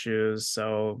 12 issues,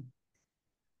 so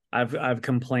I've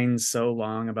complained so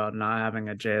long about not having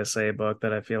a JSA book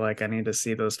that I feel like I need to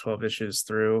see those 12 issues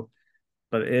through,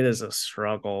 but it is a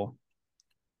struggle.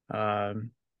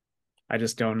 Um, I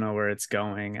just don't know where it's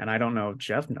going, and I don't know if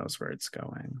Jeff knows where it's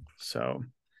going. So,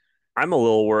 I'm a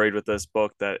little worried with this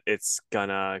book that it's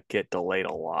gonna get delayed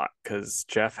a lot because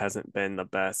Jeff hasn't been the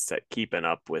best at keeping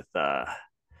up with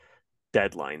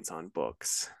deadlines on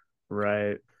books.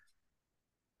 right,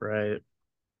 right.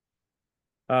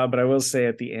 But I will say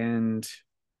at the end,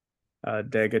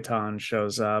 Degaton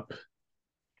shows up.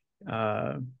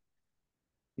 Uh,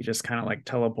 he just kind of like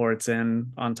teleports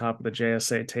in on top of the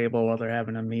JSA table while they're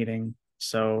having a meeting.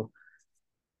 So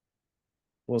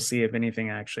we'll see if anything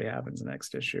actually happens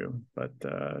next issue. But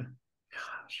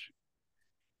gosh,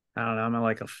 I don't know. I'm at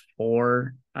like a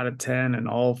 4 out of 10, and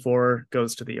all four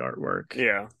goes to the artwork.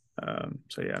 Yeah,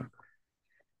 So yeah.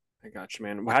 I got you,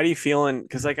 man. How do you feeling?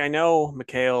 Because like I know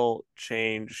Mikhail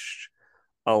changed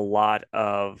a lot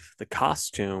of the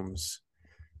costumes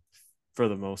for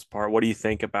the most part. What do you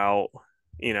think about,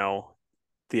 you know,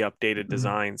 the updated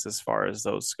designs as far as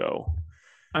those go?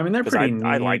 I mean, they're Because pretty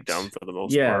I liked neat. them for the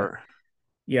most Yeah, part.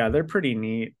 yeah, they're pretty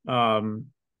neat.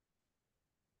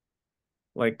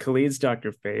 Like Khalid's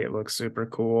Dr. Fate looks super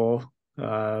cool.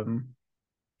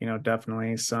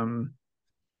 Definitely some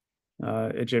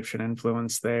Egyptian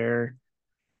influence there.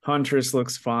 Huntress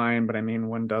looks fine, but I mean,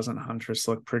 when doesn't Huntress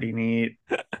look pretty neat?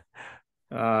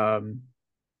 Um,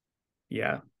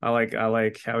 yeah, I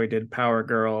like how he did Power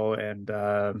Girl and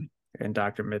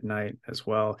Doctor Midnight as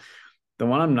well. The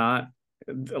one I'm not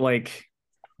like,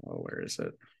 oh, where is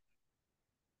it?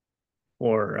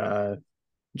 Or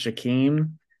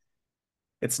Jakeem.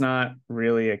 It's not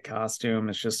really a costume.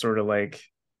 It's just sort of like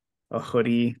a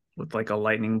hoodie with like a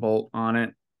lightning bolt on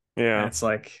it, and Yeah. it's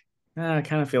like I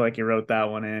kind of feel like you wrote that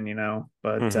one in, Hmm.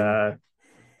 but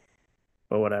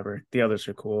whatever. The others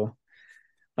are cool.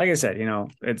 Like I said,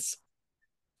 it's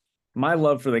my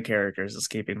love for the characters is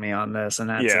keeping me on this, and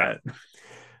that's Yeah. it.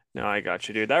 No, I got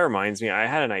you, dude. That reminds me, I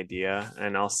had an idea,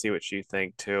 and I'll see what you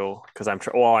think too, because I'm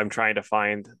trying to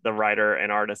find the writer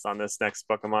and artist on this next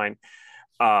book of mine.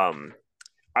 Um,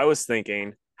 I was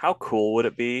thinking, how cool would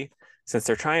it be since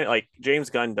they're trying like James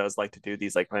Gunn does like to do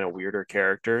these like kind of weirder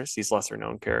characters, these lesser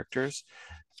known characters.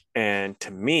 And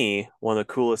to me, one of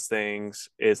the coolest things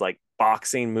is like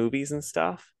boxing movies and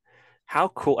stuff. How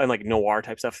cool and like noir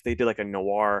type stuff. If they did like a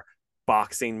noir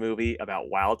boxing movie about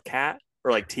Wildcat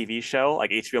or like TV show,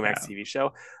 like HBO Max Yeah, TV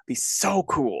show, be so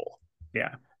cool.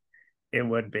 yeah, it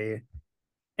would be,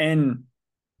 and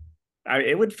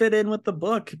it would fit in with the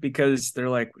book because they're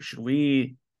like, should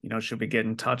we get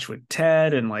in touch with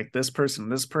Ted and like this person,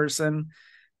 this person?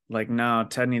 Like, no,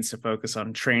 Ted needs to focus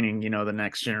on training, the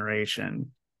next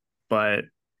generation. But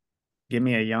give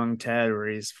me a young Ted where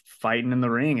he's fighting in the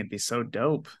ring. It'd be so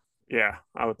dope. Yeah,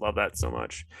 I would love that so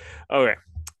much. Okay,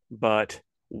 but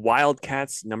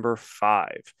Wildcats number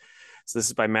 5. So this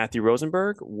is by Matthew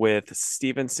Rosenberg with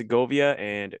Steven Segovia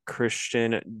and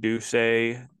Christian Duce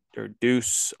or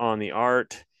Deuce on the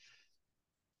art.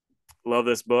 Love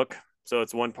this book. So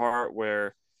it's one part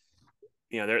where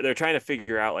they're trying to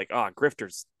figure out like, oh,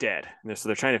 Grifter's dead, and so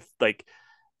they're trying to like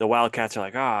the Wildcats are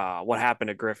like, what happened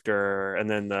to Grifter? And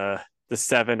then the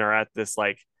seven are at this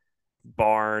like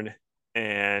barn,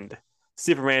 and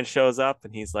Superman shows up,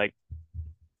 and he's like,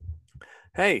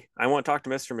 hey, I want to talk to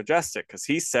Mr. Majestic because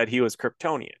he said he was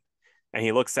Kryptonian. And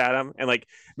he looks at him, and like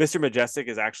Mr. Majestic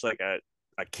is actually like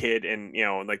a kid in,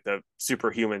 like the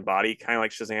superhuman body, kind of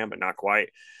like Shazam, but not quite.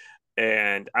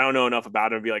 And I don't know enough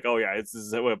about him to be like, oh yeah, this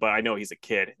is it, but I know he's a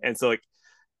kid. And so like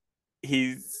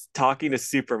he's talking to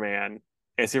Superman,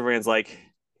 and Superman's like,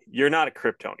 you're not a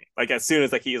Kryptonian. Like as soon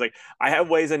as like he's like, I have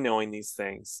ways of knowing these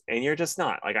things, and you're just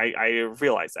not. Like I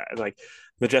realize that. And like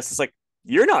Majestic's like,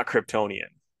 you're not Kryptonian.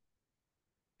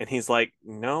 And he's like,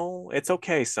 no, it's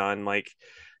okay, son. Like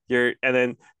you're, and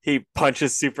then he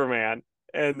punches Superman.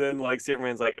 And then like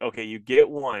Superman's like, okay, you get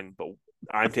one, but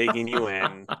I'm taking you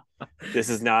in. This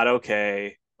is not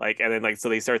okay. Like, and then like so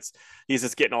he's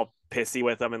just getting all pissy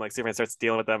with them, and like Superman starts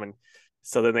dealing with them, and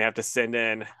so then they have to send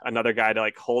in another guy to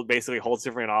like basically hold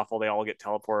Superman off while they all get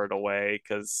teleported away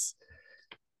because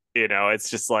it's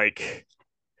just like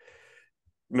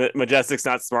Majestic's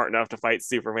not smart enough to fight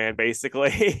Superman,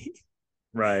 basically.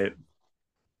 Right.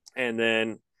 And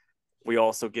then we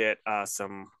also get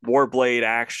some Warblade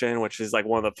action, which is like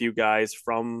one of the few guys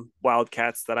from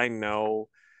Wildcats that I know.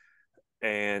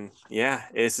 And yeah,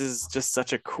 this is just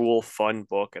such a cool, fun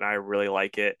book, and I really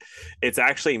like it. It's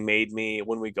actually made me,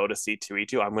 when we go to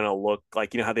C2E2, I'm gonna look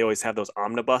like, you know how they always have those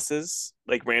omnibuses,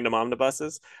 like random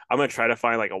omnibuses. I'm gonna try to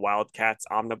find like a Wildcats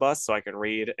omnibus so I can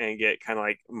read and get kind of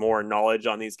like more knowledge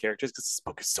on these characters because this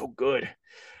book is so good.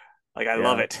 Like I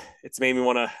love Yeah. it. It's made me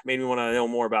wanna know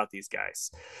more about these guys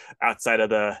outside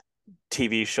of the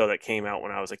TV show that came out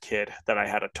when I was a kid that I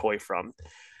had a toy from.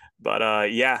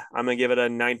 But yeah, I'm gonna give it a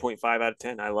 9.5 out of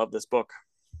 10. I love this book.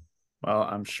 Well,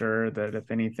 I'm sure that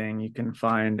if anything, you can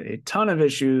find a ton of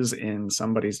issues in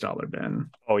somebody's dollar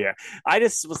bin. Oh yeah, I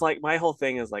just was like, my whole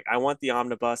thing is like, I want the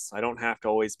omnibus. So I don't have to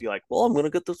always be like, well, I'm gonna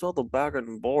get this other back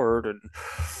on board and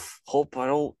hope I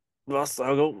don't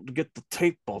get the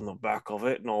tape on the back of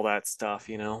it and all that stuff,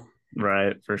 you know,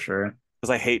 Right, for sure.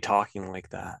 because I hate talking like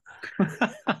that.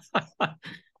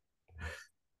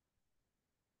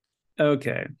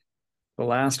 Okay. The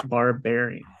Last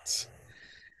Barbarians.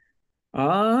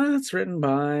 It's written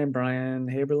by Brian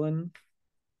Haberlin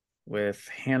with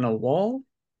Hannah Wall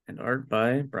and art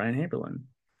by Brian Haberlin.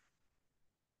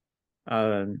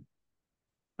 Um,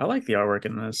 I like the artwork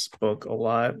in this book a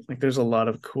lot. Like there's a lot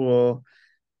of cool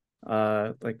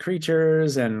like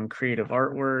creatures and creative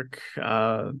artwork.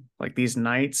 Like these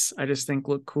knights I just think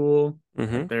look cool.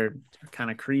 Mm-hmm. Like they're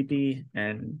kind of creepy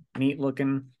and neat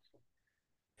looking.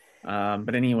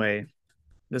 But anyway,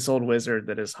 this old wizard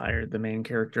that has hired the main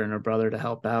character and her brother to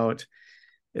help out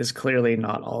is clearly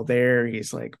not all there.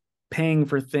 He's like paying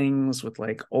for things with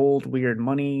like old weird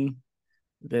money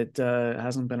that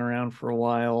hasn't been around for a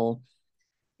while.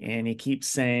 And he keeps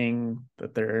saying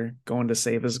that they're going to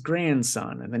save his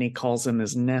grandson. And then he calls him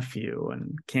his nephew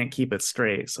and can't keep it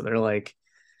straight. So they're like,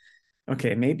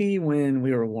 okay, maybe when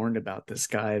we were warned about this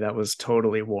guy, that was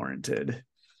totally warranted.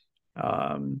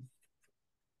 Um,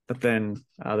 but then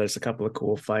there's a couple of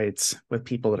cool fights with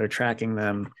people that are tracking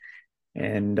them.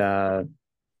 And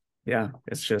yeah,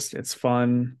 it's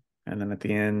fun. And then at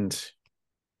the end,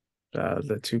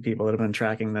 the two people that have been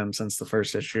tracking them since the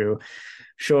first issue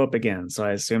show up again. So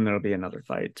I assume there'll be another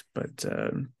fight. But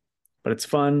it's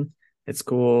fun. It's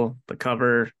cool. The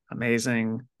cover,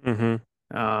 amazing.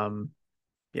 Mm-hmm. Um,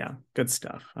 yeah, good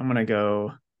stuff. I'm gonna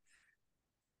go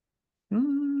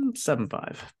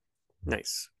 7.5.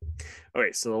 Nice.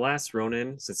 Okay, so the last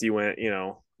Ronin, since you went,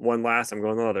 one last, I'm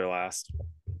going the other last.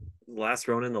 Last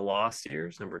Ronin, The Lost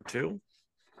Years, #2.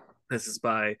 This is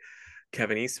by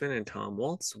Kevin Eastman and Tom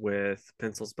Waltz with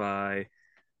pencils by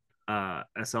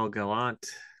S.L. Gallant.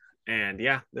 And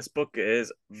yeah, this book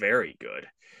is very good.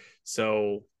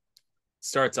 So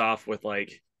starts off with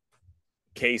like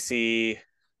Casey,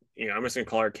 I'm just gonna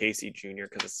call her Casey Jr.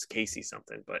 because it's Casey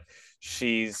something, but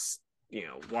she's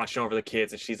watching over the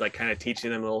kids and she's like kind of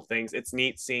teaching them little things. It's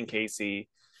neat seeing Casey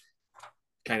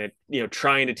kind of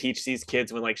trying to teach these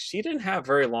kids when like she didn't have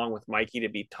very long with Mikey to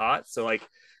be taught. So like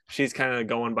she's kind of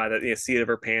going by the seat of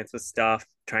her pants with stuff,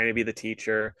 trying to be the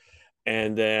teacher.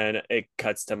 And then it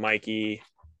cuts to Mikey,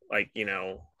 like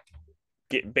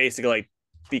get basically like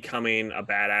becoming a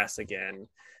badass again,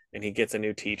 and he gets a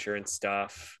new teacher and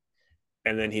stuff.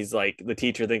 And then he's like, the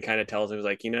teacher then kind of tells him, he's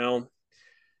like,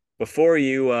 before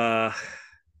you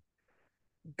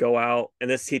go out, and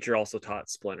this teacher also taught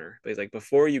Splinter, but he's like,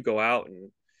 before you go out and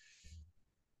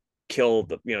kill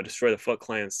destroy the Foot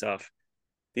Clan and stuff,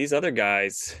 these other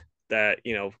guys that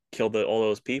killed all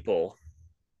those people,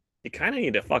 you kind of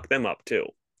need to fuck them up too.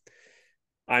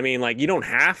 I mean, like, you don't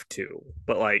have to,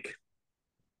 but like,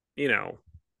 you know,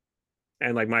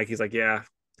 and like Mikey's like, yeah,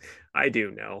 I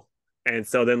do know. And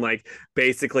so then like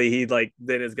basically he like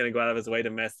then is gonna go out of his way to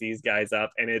mess these guys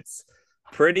up. And it's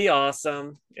pretty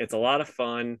awesome. It's a lot of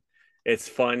fun. It's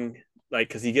fun, like,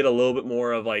 because you get a little bit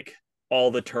more of like all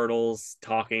the turtles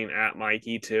talking at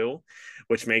Mikey too,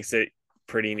 which makes it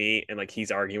pretty neat. And like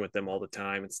he's arguing with them all the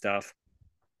time and stuff.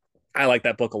 I like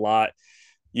that book a lot.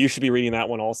 You should be reading that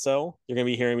one also. You're going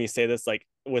to be hearing me say this like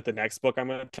with the next book I'm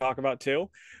going to talk about too,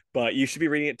 but you should be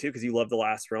reading it too because you love The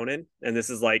Last Ronin. And this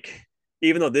is like,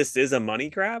 even though this is a money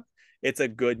grab, it's a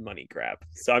good money grab.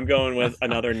 So I'm going with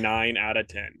another 9 out of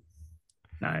 10.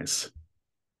 Nice.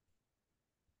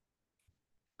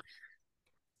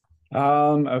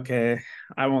 Okay.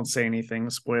 I won't say anything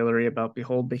spoilery about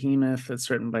Behold Behemoth. It's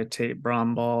written by Tate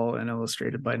Bromball and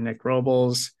illustrated by Nick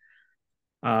Robles.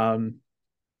 Um,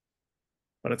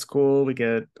 but it's cool. We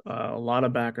get a lot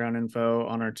of background info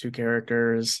on our two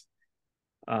characters.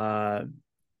 Uh,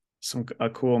 a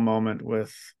cool moment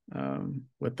with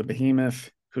the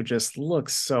Behemoth, who just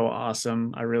looks so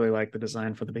awesome. I really like the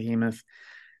design for the Behemoth.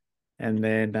 And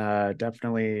then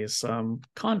definitely some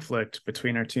conflict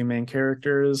between our two main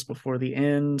characters before the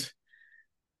end.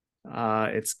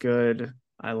 It's good.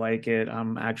 I like it.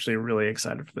 I'm actually really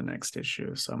excited for the next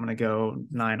issue. So I'm gonna go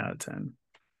 9 out of 10.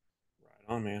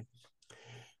 Right on, man.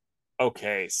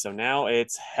 Okay, so now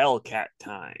it's Hellcat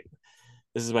time.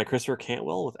 This is by Christopher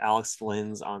Cantwell with Alex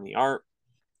Linz on the art.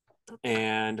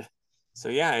 And so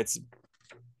yeah, it's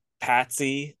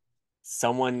Patsy.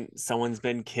 Someone's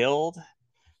been killed,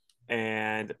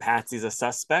 and Patsy's a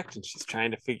suspect, and she's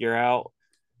trying to figure out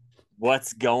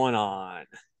what's going on.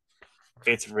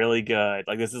 It's really good.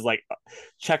 Like this is like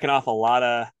checking off a lot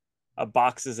of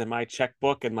boxes in my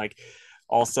checkbook, and like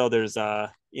also there's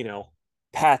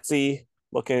Patsy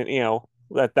looking,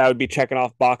 that would be checking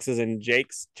off boxes in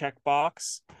Jake's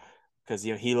checkbox because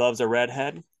he loves a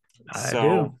redhead. I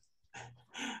do.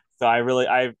 So I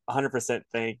 100%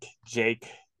 think Jake,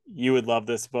 you would love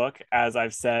this book. As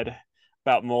I've said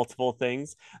about multiple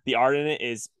things, the art in it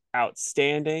is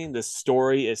outstanding. The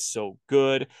story is so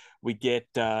good. We get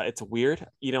it's weird.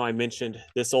 I mentioned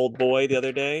this old boy the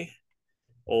other day,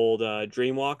 old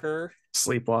Dreamwalker,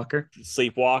 Sleepwalker.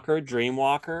 Sleepwalker,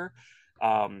 Dreamwalker.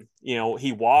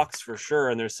 He walks for sure,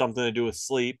 and there's something to do with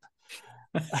sleep.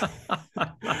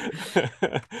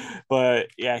 But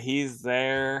yeah, he's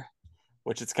there,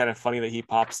 which it's kind of funny that he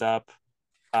pops up.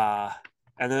 Uh,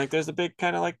 and then like there's a big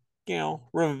kind of like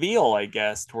reveal, I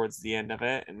guess, towards the end of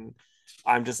it, and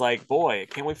I'm just like, boy, I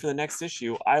can't wait for the next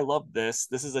issue. I love this.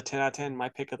 This is a 10 out of 10, my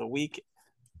pick of the week,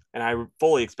 and I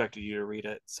fully expected you to read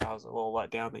it, so I was a little let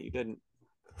down that you didn't.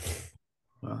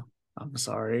 Well, I'm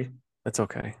sorry. That's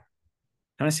okay.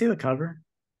 Can I see the cover?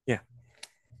 Yeah,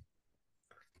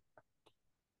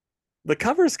 the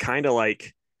cover's kind of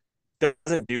like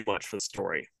doesn't do much for the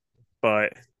story,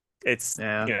 but it's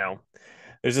Yeah.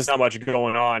 there's just not much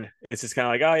going on. It's just kind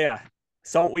of like, oh yeah,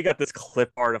 so we got this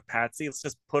clip art of Patsy. Let's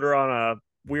just put her on a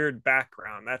weird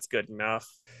background. That's good enough.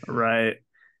 Right.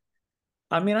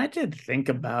 I mean, I did think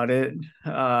about it, but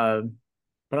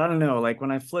I don't know. Like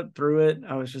when I flipped through it,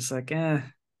 I was just like, I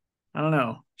don't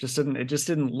know. It just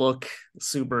didn't look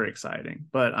super exciting.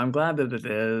 But I'm glad that it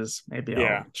is. Maybe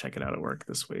Yeah, I'll check it out at work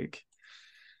this week.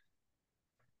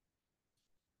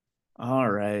 All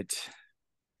right.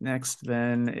 Next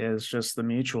then is just the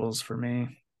mutuals for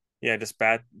me. yeah, just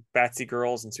Batsy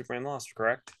Girls and Superman Lost,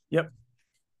 correct? Yep.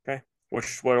 Okay. What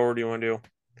order do you want to do?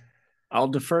 I'll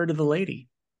defer to the lady.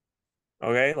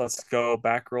 Okay, let's go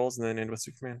Batgirls and then end with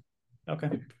Superman. Okay.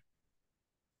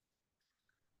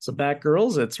 So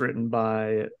Batgirls, it's written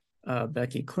by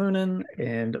Becky Cloonan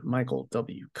and Michael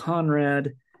W.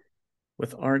 Conrad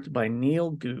with art by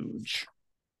Neil Googe.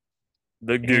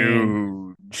 The And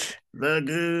Googe. the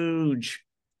Googe.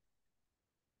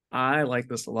 I like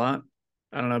this a lot.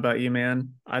 I don't know about you,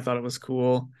 man. I thought it was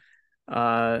cool.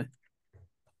 Uh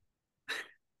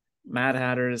Mad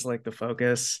Hatter is like the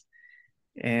focus,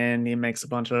 and he makes a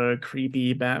bunch of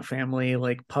creepy Bat Family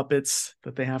like puppets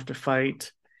that they have to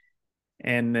fight.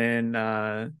 And then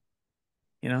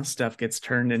stuff gets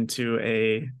turned into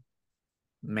a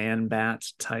man bat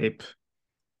type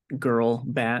girl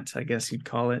bat, I guess you'd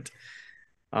call it.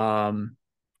 Um,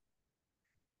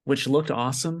 which looked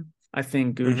awesome. I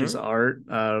think Googe's Mm-hmm.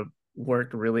 art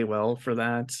worked really well for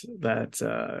that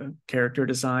character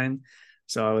design.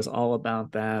 So I was all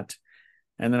about that.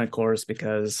 And then of course,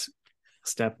 because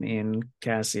Stephanie and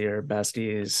Cassie are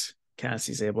besties,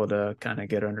 Cassie's able to kind of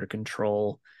get under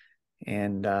control.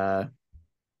 And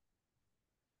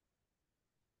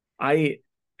I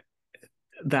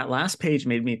that last page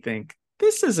made me think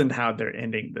this isn't how they're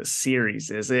ending the series,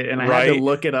 is it? And I had to Right?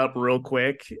 look it up real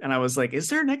quick, and I was like, is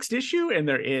there a next issue? And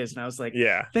there is. And I was like,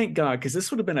 Yeah. thank God, because this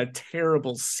would have been a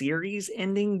terrible series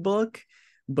ending book.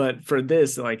 But for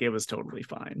this, like, it was totally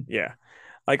fine. Yeah.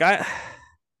 Like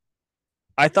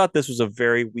I thought this was a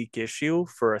very weak issue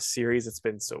for a series that's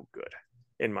been so good,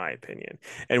 in my opinion.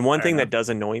 And one Fair thing that enough. does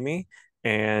annoy me,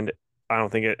 and I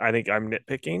think I'm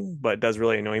nitpicking, but it does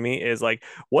really annoy me, is like,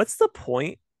 what's the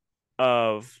point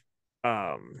of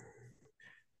um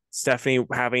Stephanie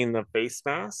having the face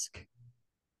mask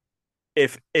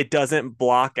if it doesn't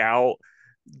block out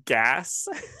gas?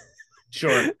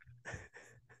 Sure.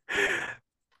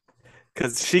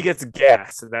 Because she gets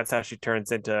gas, and that's how she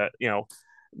turns into,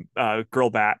 girl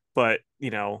bat. But,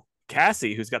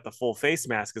 Cassie, who's got the full face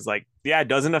mask, is like, yeah, it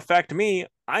doesn't affect me.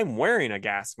 I'm wearing a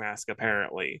gas mask,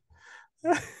 apparently.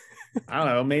 I don't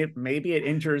know. Maybe it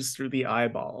enters through the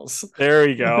eyeballs. There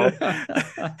you go.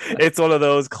 It's one of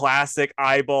those classic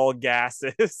eyeball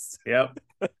gases. Yep.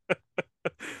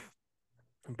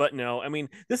 But no, I mean,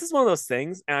 this is one of those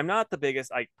things, and I'm not the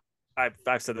biggest.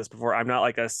 I've said this before. I'm not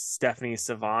like a Stephanie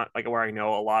savant, like where I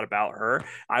know a lot about her.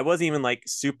 I wasn't even like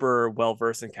super well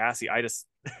versed in Cassie. I just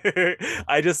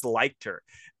I just liked her,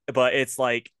 but it's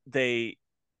like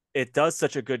it does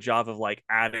such a good job of like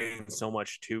adding so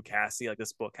much to Cassie, like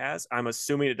this book has. I'm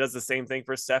assuming it does the same thing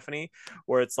for Stephanie,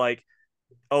 where it's like,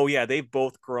 oh yeah, they've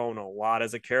both grown a lot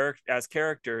as a character as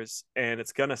characters, and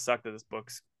it's gonna suck that this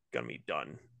book's gonna be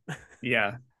done.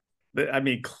 Yeah. I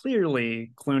mean,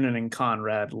 clearly Clunan and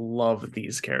Conrad love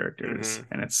these characters,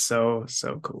 Mm-hmm. and it's so,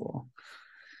 so cool.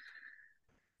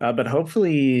 But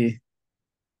hopefully,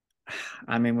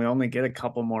 I mean, we only get a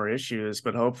couple more issues,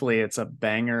 but hopefully it's a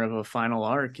banger of a final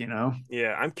arc, you know?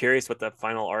 Yeah, I'm curious what the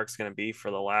final arc's gonna be for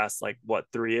the last like what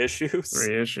 3 issues.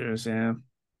 3 issues, yeah.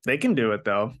 They can do it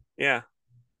though. Yeah,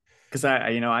 Because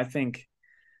I think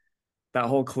that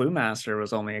whole Clue Master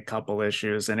was only a couple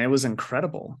issues and it was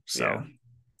incredible. yeah. So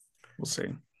we'll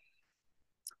see.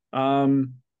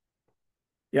 Um,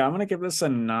 yeah, I'm gonna give this a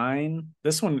 9.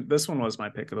 This one was my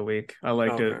pick of the week. I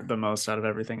liked Okay. it the most out of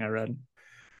everything I read.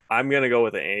 I'm gonna go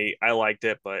with an 8. I liked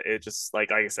it, but it just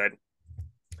like I said,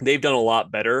 they've done a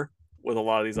lot better with a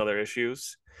lot of these other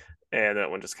issues, and that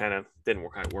one just kind of didn't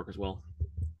work as well.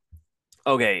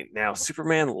 Okay, now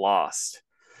Superman Lost.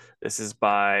 This is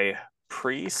by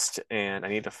Priest, and I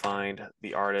need to find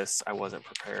the artist. I wasn't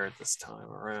prepared this time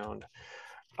around.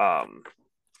 Um,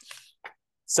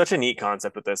 Such a neat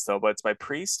concept with this though, but it's by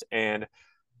Priest and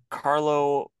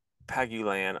Carlo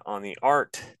Pagulan on the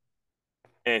art,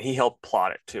 and he helped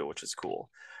plot it too, which is cool.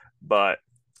 But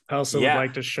I also would yeah,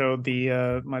 like to show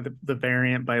the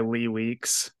variant by Lee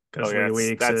Weeks because okay, Lee that's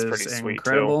Weeks that's is pretty sweet too.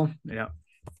 incredible. Yeah.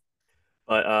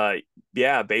 But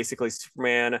yeah, basically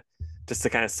Superman. Just to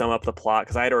kind of sum up the plot,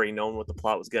 because I had already known what the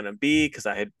plot was gonna be because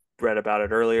I had read about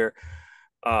it earlier.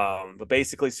 But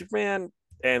basically, Superman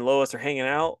and Lois are hanging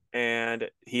out, and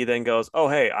he then goes, "Oh,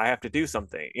 hey, I have to do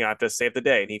something. I have to save the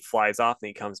day." And he flies off, and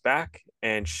he comes back,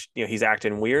 and he's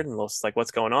acting weird. And Lois is like,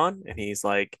 "What's going on?" And he's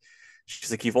like,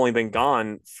 "She's like, you've only been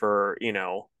gone for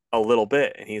a little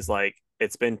bit." And he's like,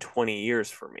 "It's been 20 years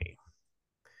for me."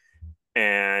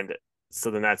 And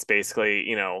so then that's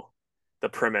basically the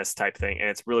premise type thing, and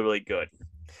it's really really good.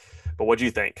 But what do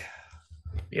you think?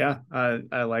 Yeah,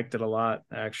 I liked it a lot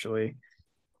actually.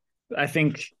 I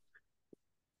think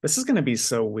this is gonna be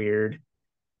so weird.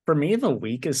 For me, the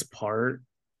weakest part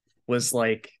was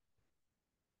like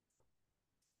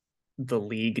the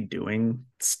league doing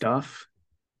stuff,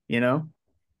 you know?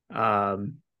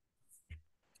 Um,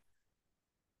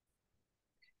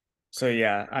 so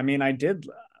yeah, I mean, I did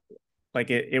like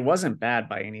it wasn't bad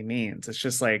by any means. It's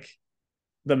just like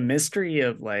the mystery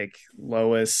of like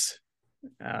Lois,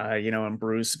 and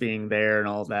Bruce being there and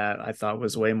all that, I thought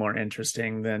was way more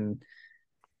interesting than,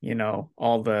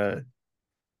 all the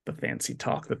fancy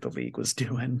talk that the league was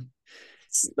doing.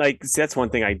 Like that's one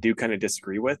thing I do kind of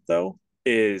disagree with though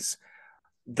is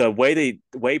the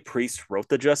way Priest wrote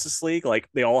the Justice League. Like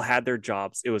they all had their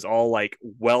jobs. It was all like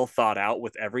well thought out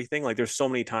with everything. Like there's so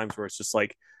many times where it's just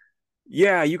like,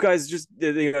 yeah, you guys just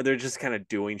they're just kind of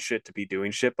doing shit to be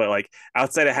doing shit. But like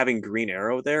outside of having Green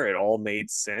Arrow there, it all made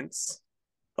sense.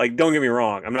 Like don't get me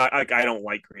wrong, I'm not like I don't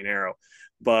like Green Arrow,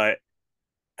 but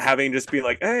having just be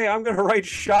like, hey, I'm gonna write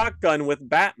shotgun with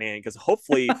Batman because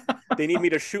hopefully they need me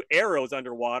to shoot arrows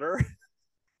underwater.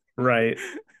 Right.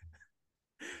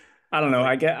 I don't It's know.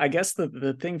 like I guess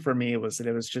the thing for me was that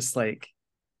it was just like,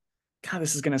 God,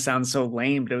 this is gonna sound so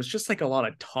lame, but it was just like a lot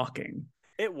of talking.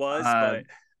 it was, Uh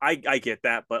but I get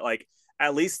that, but like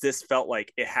at least this felt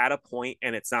like it had a point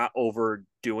and it's not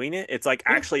overdoing it. It's like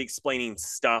yeah, actually explaining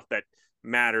stuff that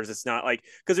matters. It's not like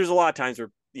because there's a lot of times where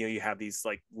you have these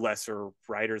like lesser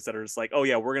writers that are just like, oh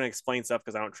yeah, we're gonna explain stuff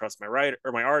because I don't trust my writer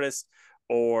or my artist,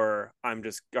 or I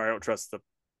don't trust the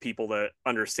people that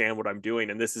understand what I'm doing.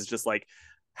 And this is just like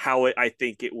how I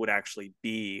think it would actually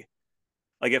be.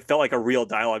 Like it felt like a real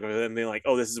dialogue of them being like,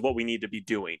 oh, this is what we need to be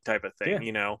doing type of yeah,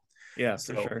 thing. yeah, for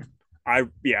So sure. I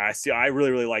see. I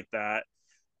really, really like that.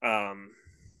 Um,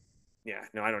 yeah,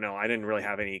 no, I don't know. I didn't really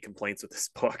have any complaints with this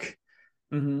book.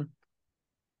 Hmm.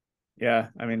 Yeah,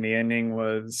 I mean the ending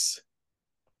was,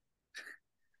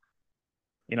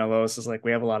 Lois is like,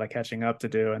 we have a lot of catching up to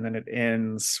do, and then it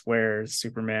ends where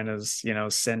Superman is,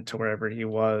 sent to wherever he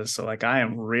was. So like I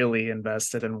am really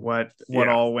invested in what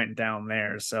Yeah, all went down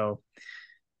there. So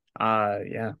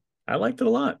yeah, I liked it a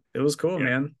lot. It was cool, yeah.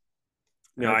 man.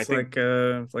 No, I That's think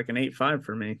like an 8.5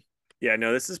 for me. yeah,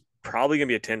 no, this is probably gonna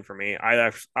be a 10 for me.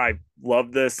 I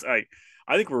love this. I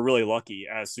think we're really lucky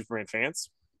as Superman fans.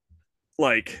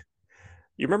 Like,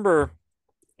 you remember,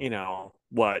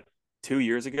 what, 2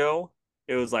 years ago?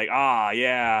 It was like, ah,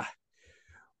 yeah,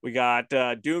 We got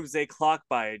Doomsday Clock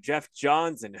by Jeff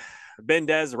Johns and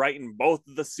Bendez writing both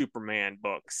of the Superman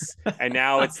books. And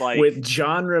now it's like, With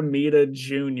John Romita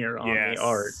Jr. on the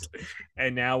art. yes.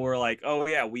 And now we're like, oh,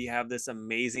 yeah, we have this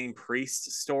amazing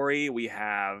Priest story. We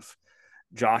have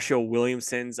Joshua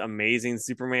Williamson's amazing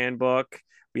Superman book.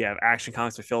 We have Action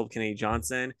Comics by Philip Kennedy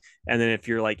Johnson. And then if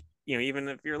you're like, even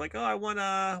if you're like, oh, I want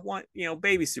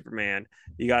baby Superman,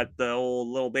 you got the old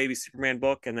little baby Superman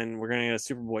book, and then we're gonna get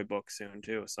a Superboy book soon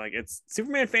too. So like, it's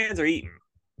Superman fans are eating,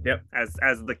 Yep.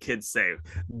 as the kids say.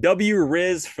 W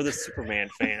Rizz for the Superman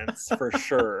fans for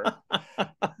sure. I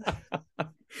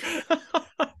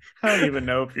don't even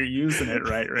know if you're using it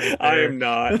right there. I am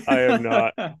not. I am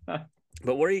not.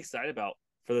 But what are you excited about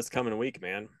for this coming week,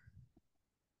 man?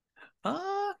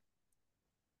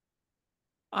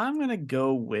 I'm gonna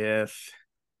go with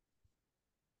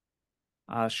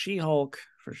She-Hulk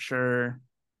for sure.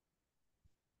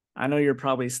 I know you're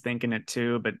probably thinking it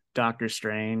too, but Doctor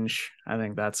Strange, I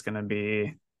think that's gonna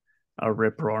be a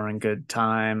rip roaring good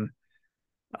time.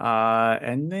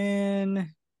 And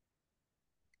then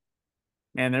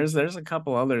man, there's a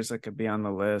couple others that could be on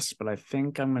the list, but I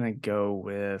think I'm gonna go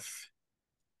with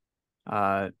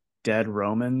uh Dead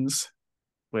Romans,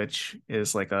 which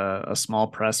is like a small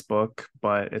press book,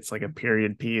 but it's like a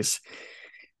period piece.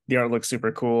 The art looks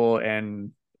super cool,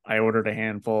 and I ordered a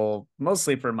handful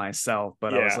mostly for myself,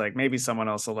 but I was Yeah. like, maybe someone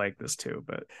else will like this too.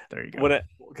 But there you go.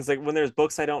 Because like when there's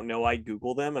books I don't know, I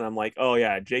Google them and I'm like, oh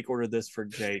yeah, Jake ordered this for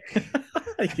Jake.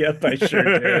 Yep, I sure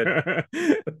did.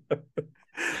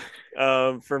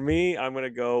 For me, I'm gonna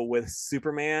go with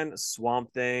Superman,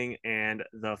 Swamp Thing, and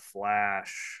The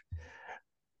Flash.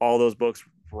 All those books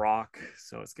rock,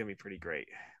 so it's gonna be pretty great.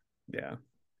 Yeah.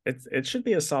 It should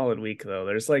be a solid week though.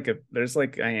 There's like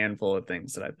a handful of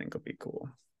things that I think will be cool.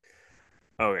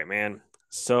 Okay, man.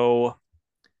 So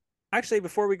actually,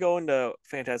 before we go into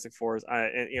Fantastic Fours,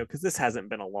 because this hasn't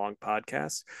been a long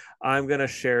podcast, I'm gonna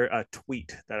share a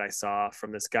tweet that I saw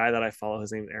from this guy that I follow.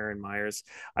 His name is Aaron Myers.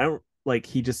 I don't like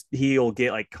he'll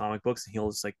get like comic books and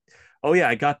he'll just like, oh yeah,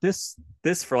 I got this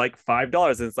for like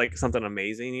 $5. And it's like something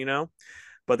amazing.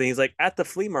 But then he's like, at the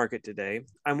flea market today,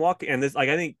 I'm walking, and this, like,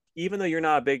 I think even though you're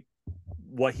not a big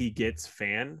what he gets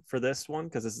fan for this one,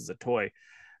 because this is a toy,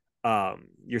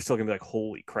 you're still gonna be like,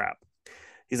 holy crap.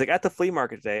 He's like, at the flea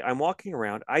market today, I'm walking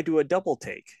around, I do a double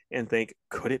take and think,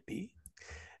 could it be?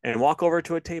 And walk over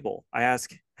to a table. I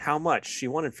ask how much she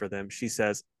wanted for them. She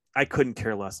says, I couldn't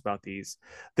care less about these.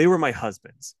 They were my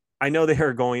husband's. I know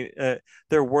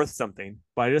they're worth something,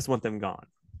 but I just want them gone.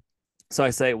 So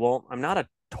I say, well, I'm not a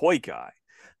toy guy,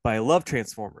 but I love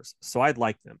Transformers, so I'd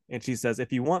like them. And she says,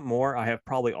 if you want more, I have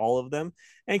probably all of them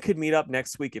and could meet up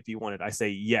next week if you wanted. I say,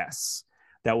 yes,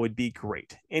 that would be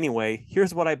great. Anyway,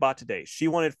 here's what I bought today. She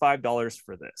wanted $5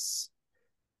 for this.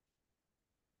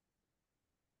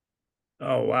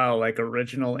 Oh wow, like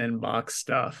original inbox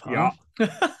stuff, huh?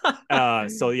 Yeah.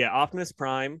 So yeah, Optimus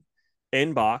Prime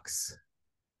inbox,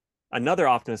 another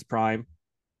Optimus Prime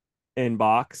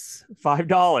inbox,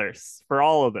 $5 for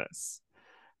all of this.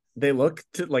 They look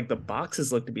to like the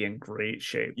boxes look to be in great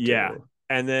shape Yeah. too.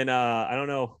 And then I don't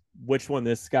know which one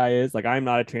this guy is. Like, I'm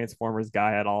not a Transformers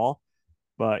guy at all.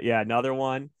 But yeah, another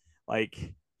one.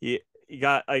 Like, he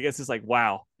got, I guess it's like,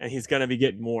 wow, and he's gonna be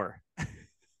getting more.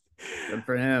 Good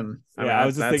for him. I mean, Yeah, I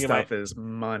was just that thinking stuff is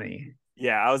money.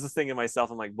 yeah, I was just thinking to myself,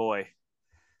 I'm like, boy,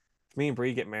 if me and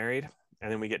Bree get married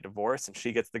and then we get divorced and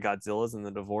she gets the Godzillas in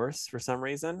the divorce for some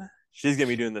reason, she's gonna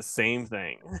be doing the same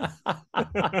thing.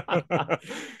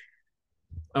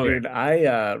 Okay. Dude,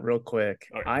 I real quick,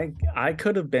 Okay. I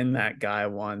could have been that guy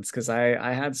once because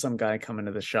I had some guy come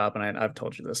into the shop, and I've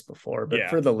told you this before, but Yeah.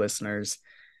 for the listeners,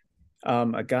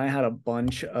 a guy had a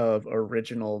bunch of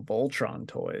original Voltron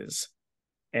toys,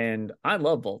 and I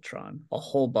love Voltron a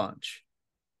whole bunch,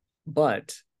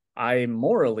 but I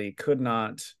morally could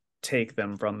not take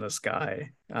them from this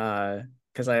guy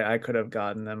because I could have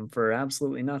gotten them for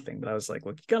absolutely nothing. But I was like,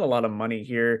 look, you got a lot of money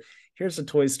here. Here's a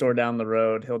toy store down the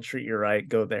road. He'll treat you right.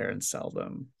 Go there and sell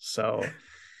them. So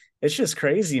it's just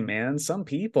crazy, man. Some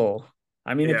people,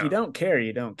 I mean, if you Yeah. don't care,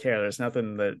 you don't care. There's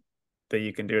nothing that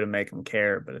you can do to make them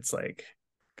care. But it's like,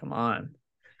 come on.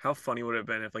 How funny would it have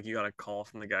been if like you got a call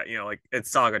from the guy, like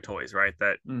it's Saga Toys, right?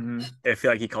 That Mm-hmm. I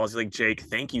feel like he calls you like, Jake,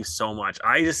 thank you so much.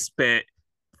 I just spent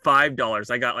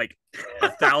 $5. I got like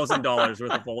 $1,000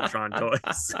 worth of Voltron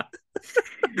toys.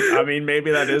 I mean, maybe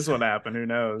that is what happened. Who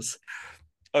knows?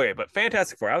 Okay, but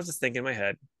Fantastic Four. I was just thinking in my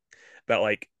head about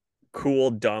like cool,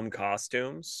 dumb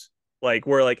costumes. Like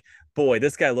we're like, boy,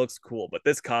 this guy looks cool, but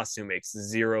this costume makes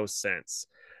zero sense.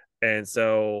 And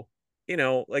so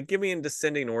like give me in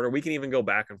descending order. We can even go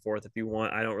back and forth if you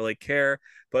want. I don't really care.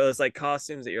 But it's like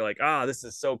costumes that you're like, this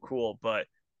is so cool, but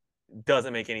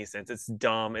doesn't make any sense. It's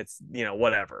dumb. It's,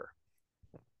 whatever.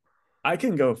 I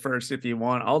can go first if you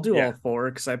want. I'll do Yeah. all four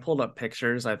because I pulled up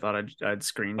pictures. I thought I'd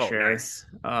screen Oh, share. nice.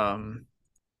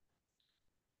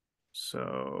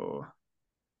 So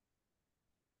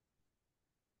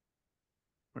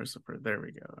where's the there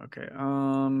we go. Okay.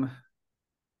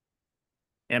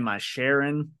 Am I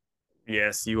sharing?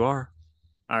 Yes, you are.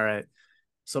 All right.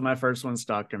 So my first one's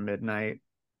Dr. Midnight.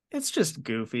 It's just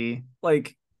goofy.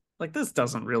 Like this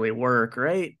doesn't really work,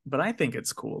 right? But I think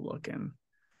it's cool looking.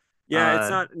 Yeah,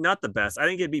 it's Uh not the best. I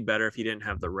think it'd be better if he didn't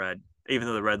have the red, even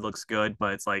though the red looks good.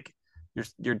 But it's like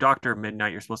you're Doctor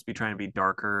Midnight. You're supposed to be trying to be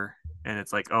darker, and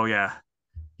it's like, oh yeah,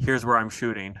 here's where I'm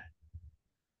shooting.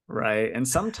 right. And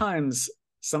sometimes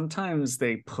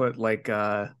they put like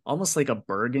almost like a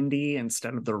burgundy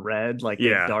instead of the red. Like they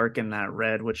Yeah, darken that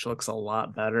red, which looks a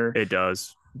lot better. it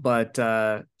does. But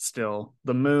still,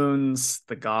 the moons,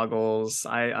 the goggles,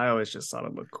 I always just thought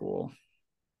it looked cool.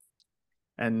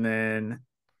 And then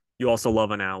You also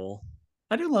love an owl.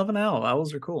 I do love an owl.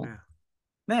 Owls are cool. Yeah.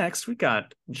 Next, we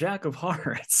got Jack of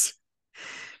Hearts.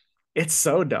 It's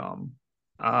so dumb.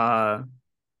 Uh,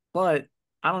 but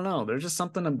I don't know. There's just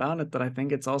something about it that I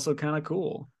think it's also kind of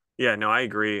cool. Yeah, no, I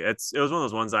agree. It was one of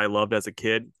those ones I loved as a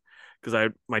kid because I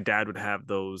my dad would have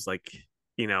those like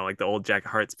like the old Jack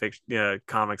Hart's fiction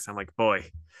comics. I'm like, boy,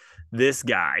 this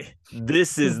guy,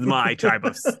 this is my type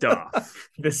of stuff.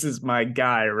 This is my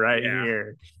guy right Yeah.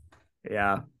 here.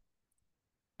 Yeah.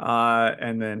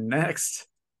 And then next,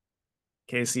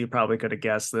 Casey, you probably could have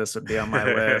guessed this would be on my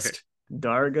list.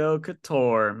 Dargo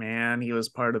Couture, man. He was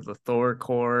part of the Thor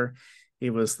Corps. He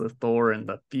was the Thor in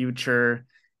the future.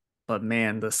 But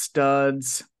man, the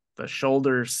studs, the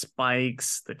shoulder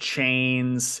spikes, the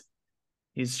chains.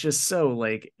 He's just so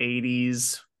like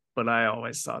 80s, but I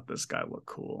always thought this guy looked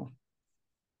cool.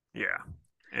 Yeah.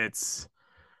 It's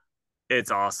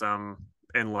it's awesome,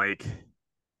 and like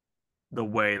the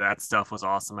way that stuff was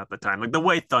awesome at the time. Like the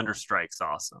way Thunder Strike's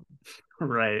awesome.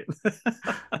 Right.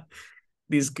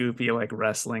 These goofy like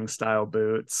wrestling style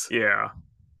boots. Yeah.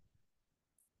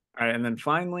 All right, and then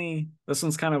finally, this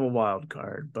one's kind of a wild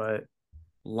card, but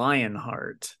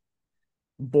Lionheart.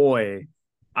 Boy,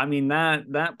 I mean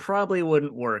that probably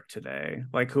wouldn't work today.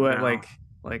 Like who No.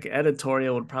 like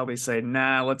editorial would probably say,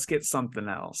 "Nah, let's get something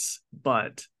else."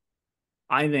 But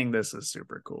I think this is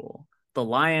super cool. The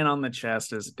lion on the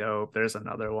chest is dope. There's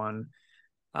another one.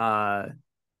 Uh,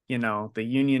 the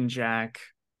Union Jack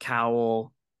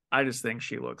cowl. I just think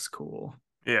she looks cool.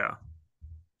 Yeah.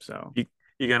 So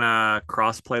You gonna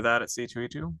crossplay that at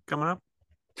C2E2 coming up?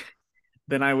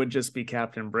 then I would just be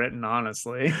Captain Britain,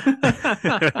 honestly.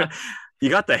 You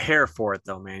got the hair for it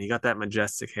though, man. You got that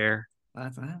majestic hair.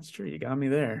 That's true. You got me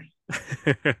there.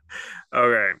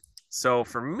 Okay. So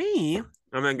for me, I'm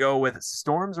gonna go with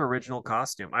Storm's original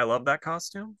costume. I love that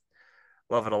costume.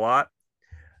 Love it a lot.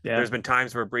 Yeah. There's been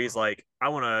times where Bree's like, I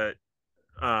want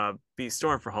to be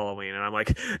Storm for Halloween, and I'm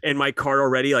like in my cart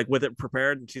already, like with it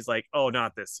prepared, and she's like, oh,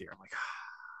 not this year. I'm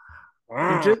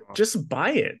like, Dude, just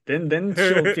buy it. Then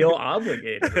she'll feel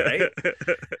obligated, right?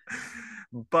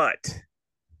 But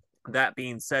that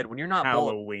being said, when you're not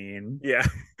Halloween. yeah,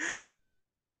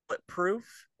 bulletproof,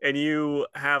 and you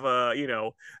have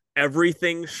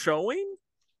everything showing,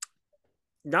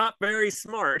 not very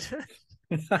smart.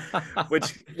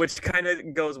 which kind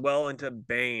of goes well into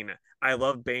Bane. I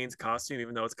love Bane's costume,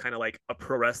 even though it's kind of like a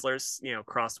pro wrestler's,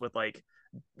 crossed with like,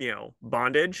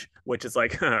 bondage, which is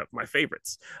like my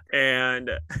favorites.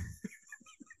 And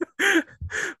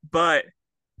but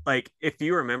like if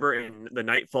you remember in the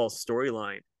Nightfall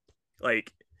storyline,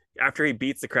 like after he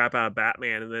beats the crap out of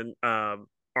Batman, and then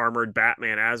armored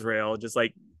Batman Azrael just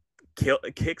like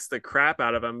kicks the crap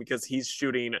out of him because he's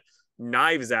shooting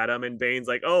knives at him, and Bane's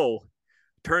like, oh,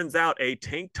 turns out a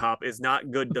tank top is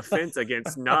not good defense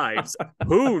against knives.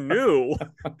 Who knew?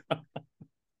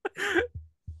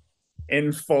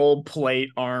 In full plate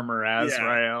armor, Yeah.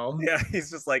 Azrael. Yeah,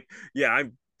 he's just like, yeah,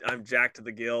 I'm jacked to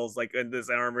the gills, like in this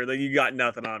armor. Like, you got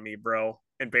nothing on me, bro.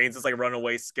 And Bane's just like run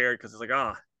away scared because he's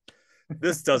like,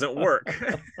 this doesn't work.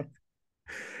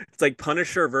 It's like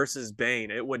Punisher versus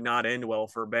Bane. It would not end well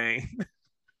for Bane.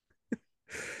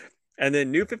 And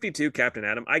then New 52 Captain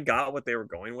Atom, I got what they were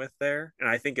going with there, and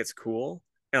I think it's cool.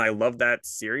 And I love that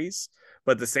series.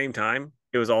 But at the same time,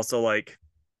 it was also like,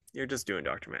 you're just doing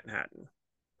Dr. Manhattan.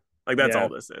 Like that's Yeah. all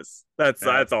this is. That's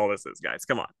all this is, guys.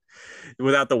 Come on.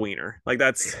 Without the wiener. Like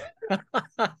that's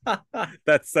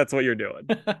what you're doing.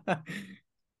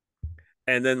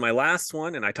 And then my last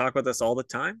one, and I talk about this all the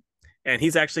time, And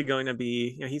he's actually going to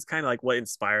be, he's kind of like what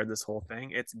inspired this whole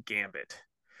thing. It's Gambit.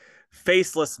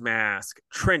 Faceless mask,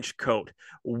 trench coat,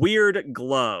 weird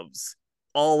gloves,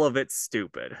 all of it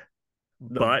stupid,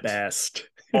 The but best.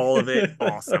 all of it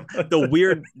awesome. The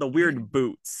weird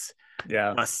boots,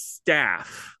 Yeah. a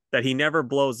staff that he never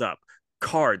blows up,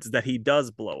 cards that he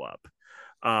does blow up.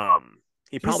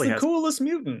 He He's probably the has, coolest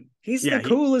mutant. He's the yeah,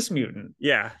 coolest mutant.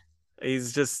 yeah,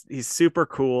 he's super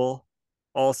cool.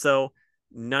 Also,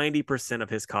 90% of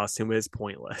his costume is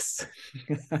pointless.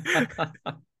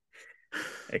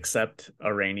 Except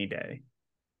a rainy day.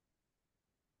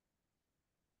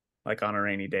 Like on a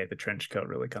rainy day, the trench coat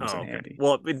really comes in Oh, okay. handy.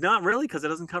 Well, not really because it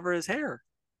doesn't cover his hair.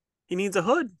 He needs a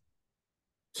hood.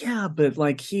 Yeah, but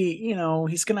like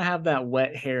he's gonna have that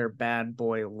wet hair bad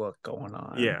boy look going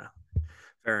on. Yeah,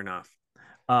 fair enough.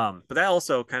 But that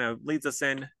also kind of leads us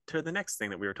in to the next thing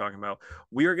that we were talking about.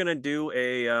 We are gonna do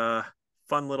a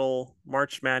fun little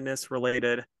March Madness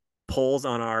related polls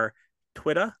on our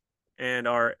Twitter and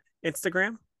our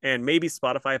Instagram, and maybe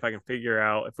Spotify if we can figure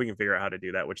out how to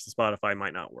do that, which the Spotify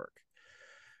might not work.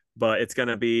 But it's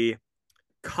gonna be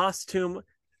costume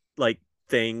like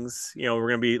things. We're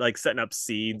gonna be like setting up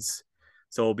seeds.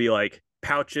 So it'll be like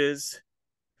pouches,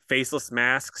 faceless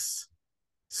masks,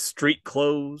 street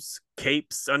clothes,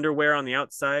 capes, underwear on the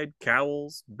outside,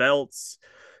 cowls, belts,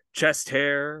 chest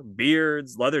hair,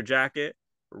 beards, leather jacket,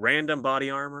 random body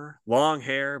armor, long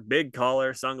hair, big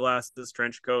collar, sunglasses,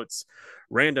 trench coats,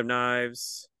 random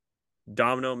knives,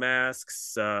 domino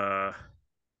masks,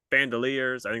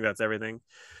 bandoliers. I think that's everything.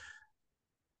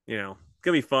 It's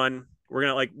gonna be fun. We're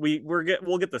gonna like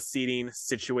we'll get the seating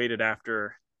situated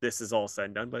after this is all said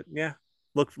and done. But yeah,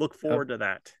 look Yep. forward to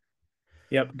that.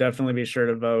 Yep, definitely be sure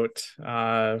to vote.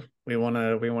 We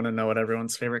wanna know what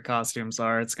everyone's favorite costumes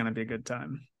are. It's gonna be a good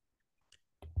time.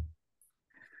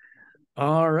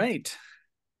 All right.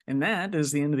 And that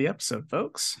is the end of the episode,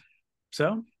 folks.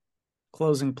 So,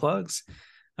 closing plugs.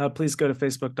 Please go to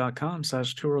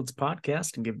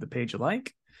facebook.com/2worldspodcast and give the page a like.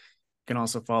 You can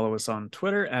also follow us on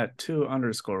Twitter at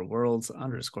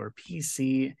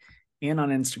 2_worlds_PC and on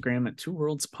Instagram at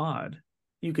 2worldspod.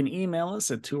 You can email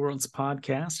us at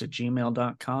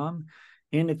 2worldspodcast@gmail.com.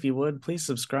 And if you would, please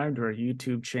subscribe to our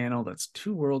YouTube channel. That's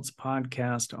 2 Worlds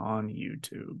Podcast on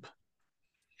YouTube.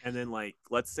 And then like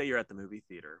let's say you're at the movie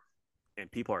theater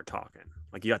and people are talking.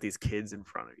 Like you got these kids in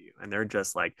front of you and they're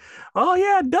just like, "Oh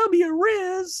yeah, W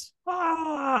Rizz."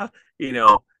 Ah,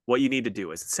 what you need to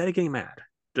do is instead of getting mad,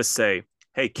 just say,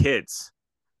 "Hey kids,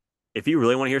 if you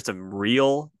really want to hear some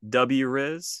real W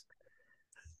Rizz,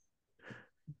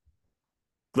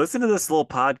 listen to this little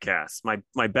podcast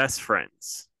my best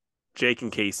friends, Jake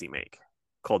and Casey make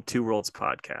called 2 Worlds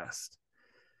Podcast.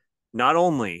 Not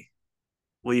only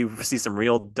will you see some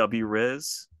real W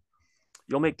Rizz,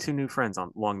 you'll make 2 new friends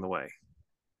along the way.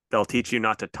 They'll teach you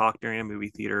not to talk during a movie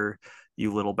theater,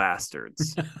 you little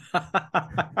bastards."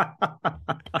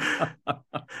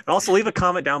 And also leave a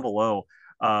comment down below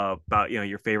about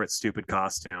your favorite stupid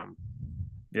costume.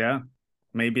 Yeah,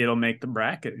 maybe it'll make the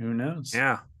bracket. Who knows?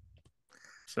 Yeah.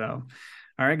 So,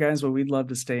 all right, guys. Well, we'd love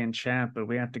to stay in chat, but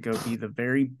we have to go be the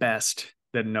very best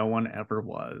that no one ever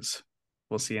was.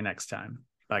 We'll see you next time.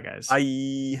 Bye, guys.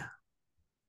 Bye.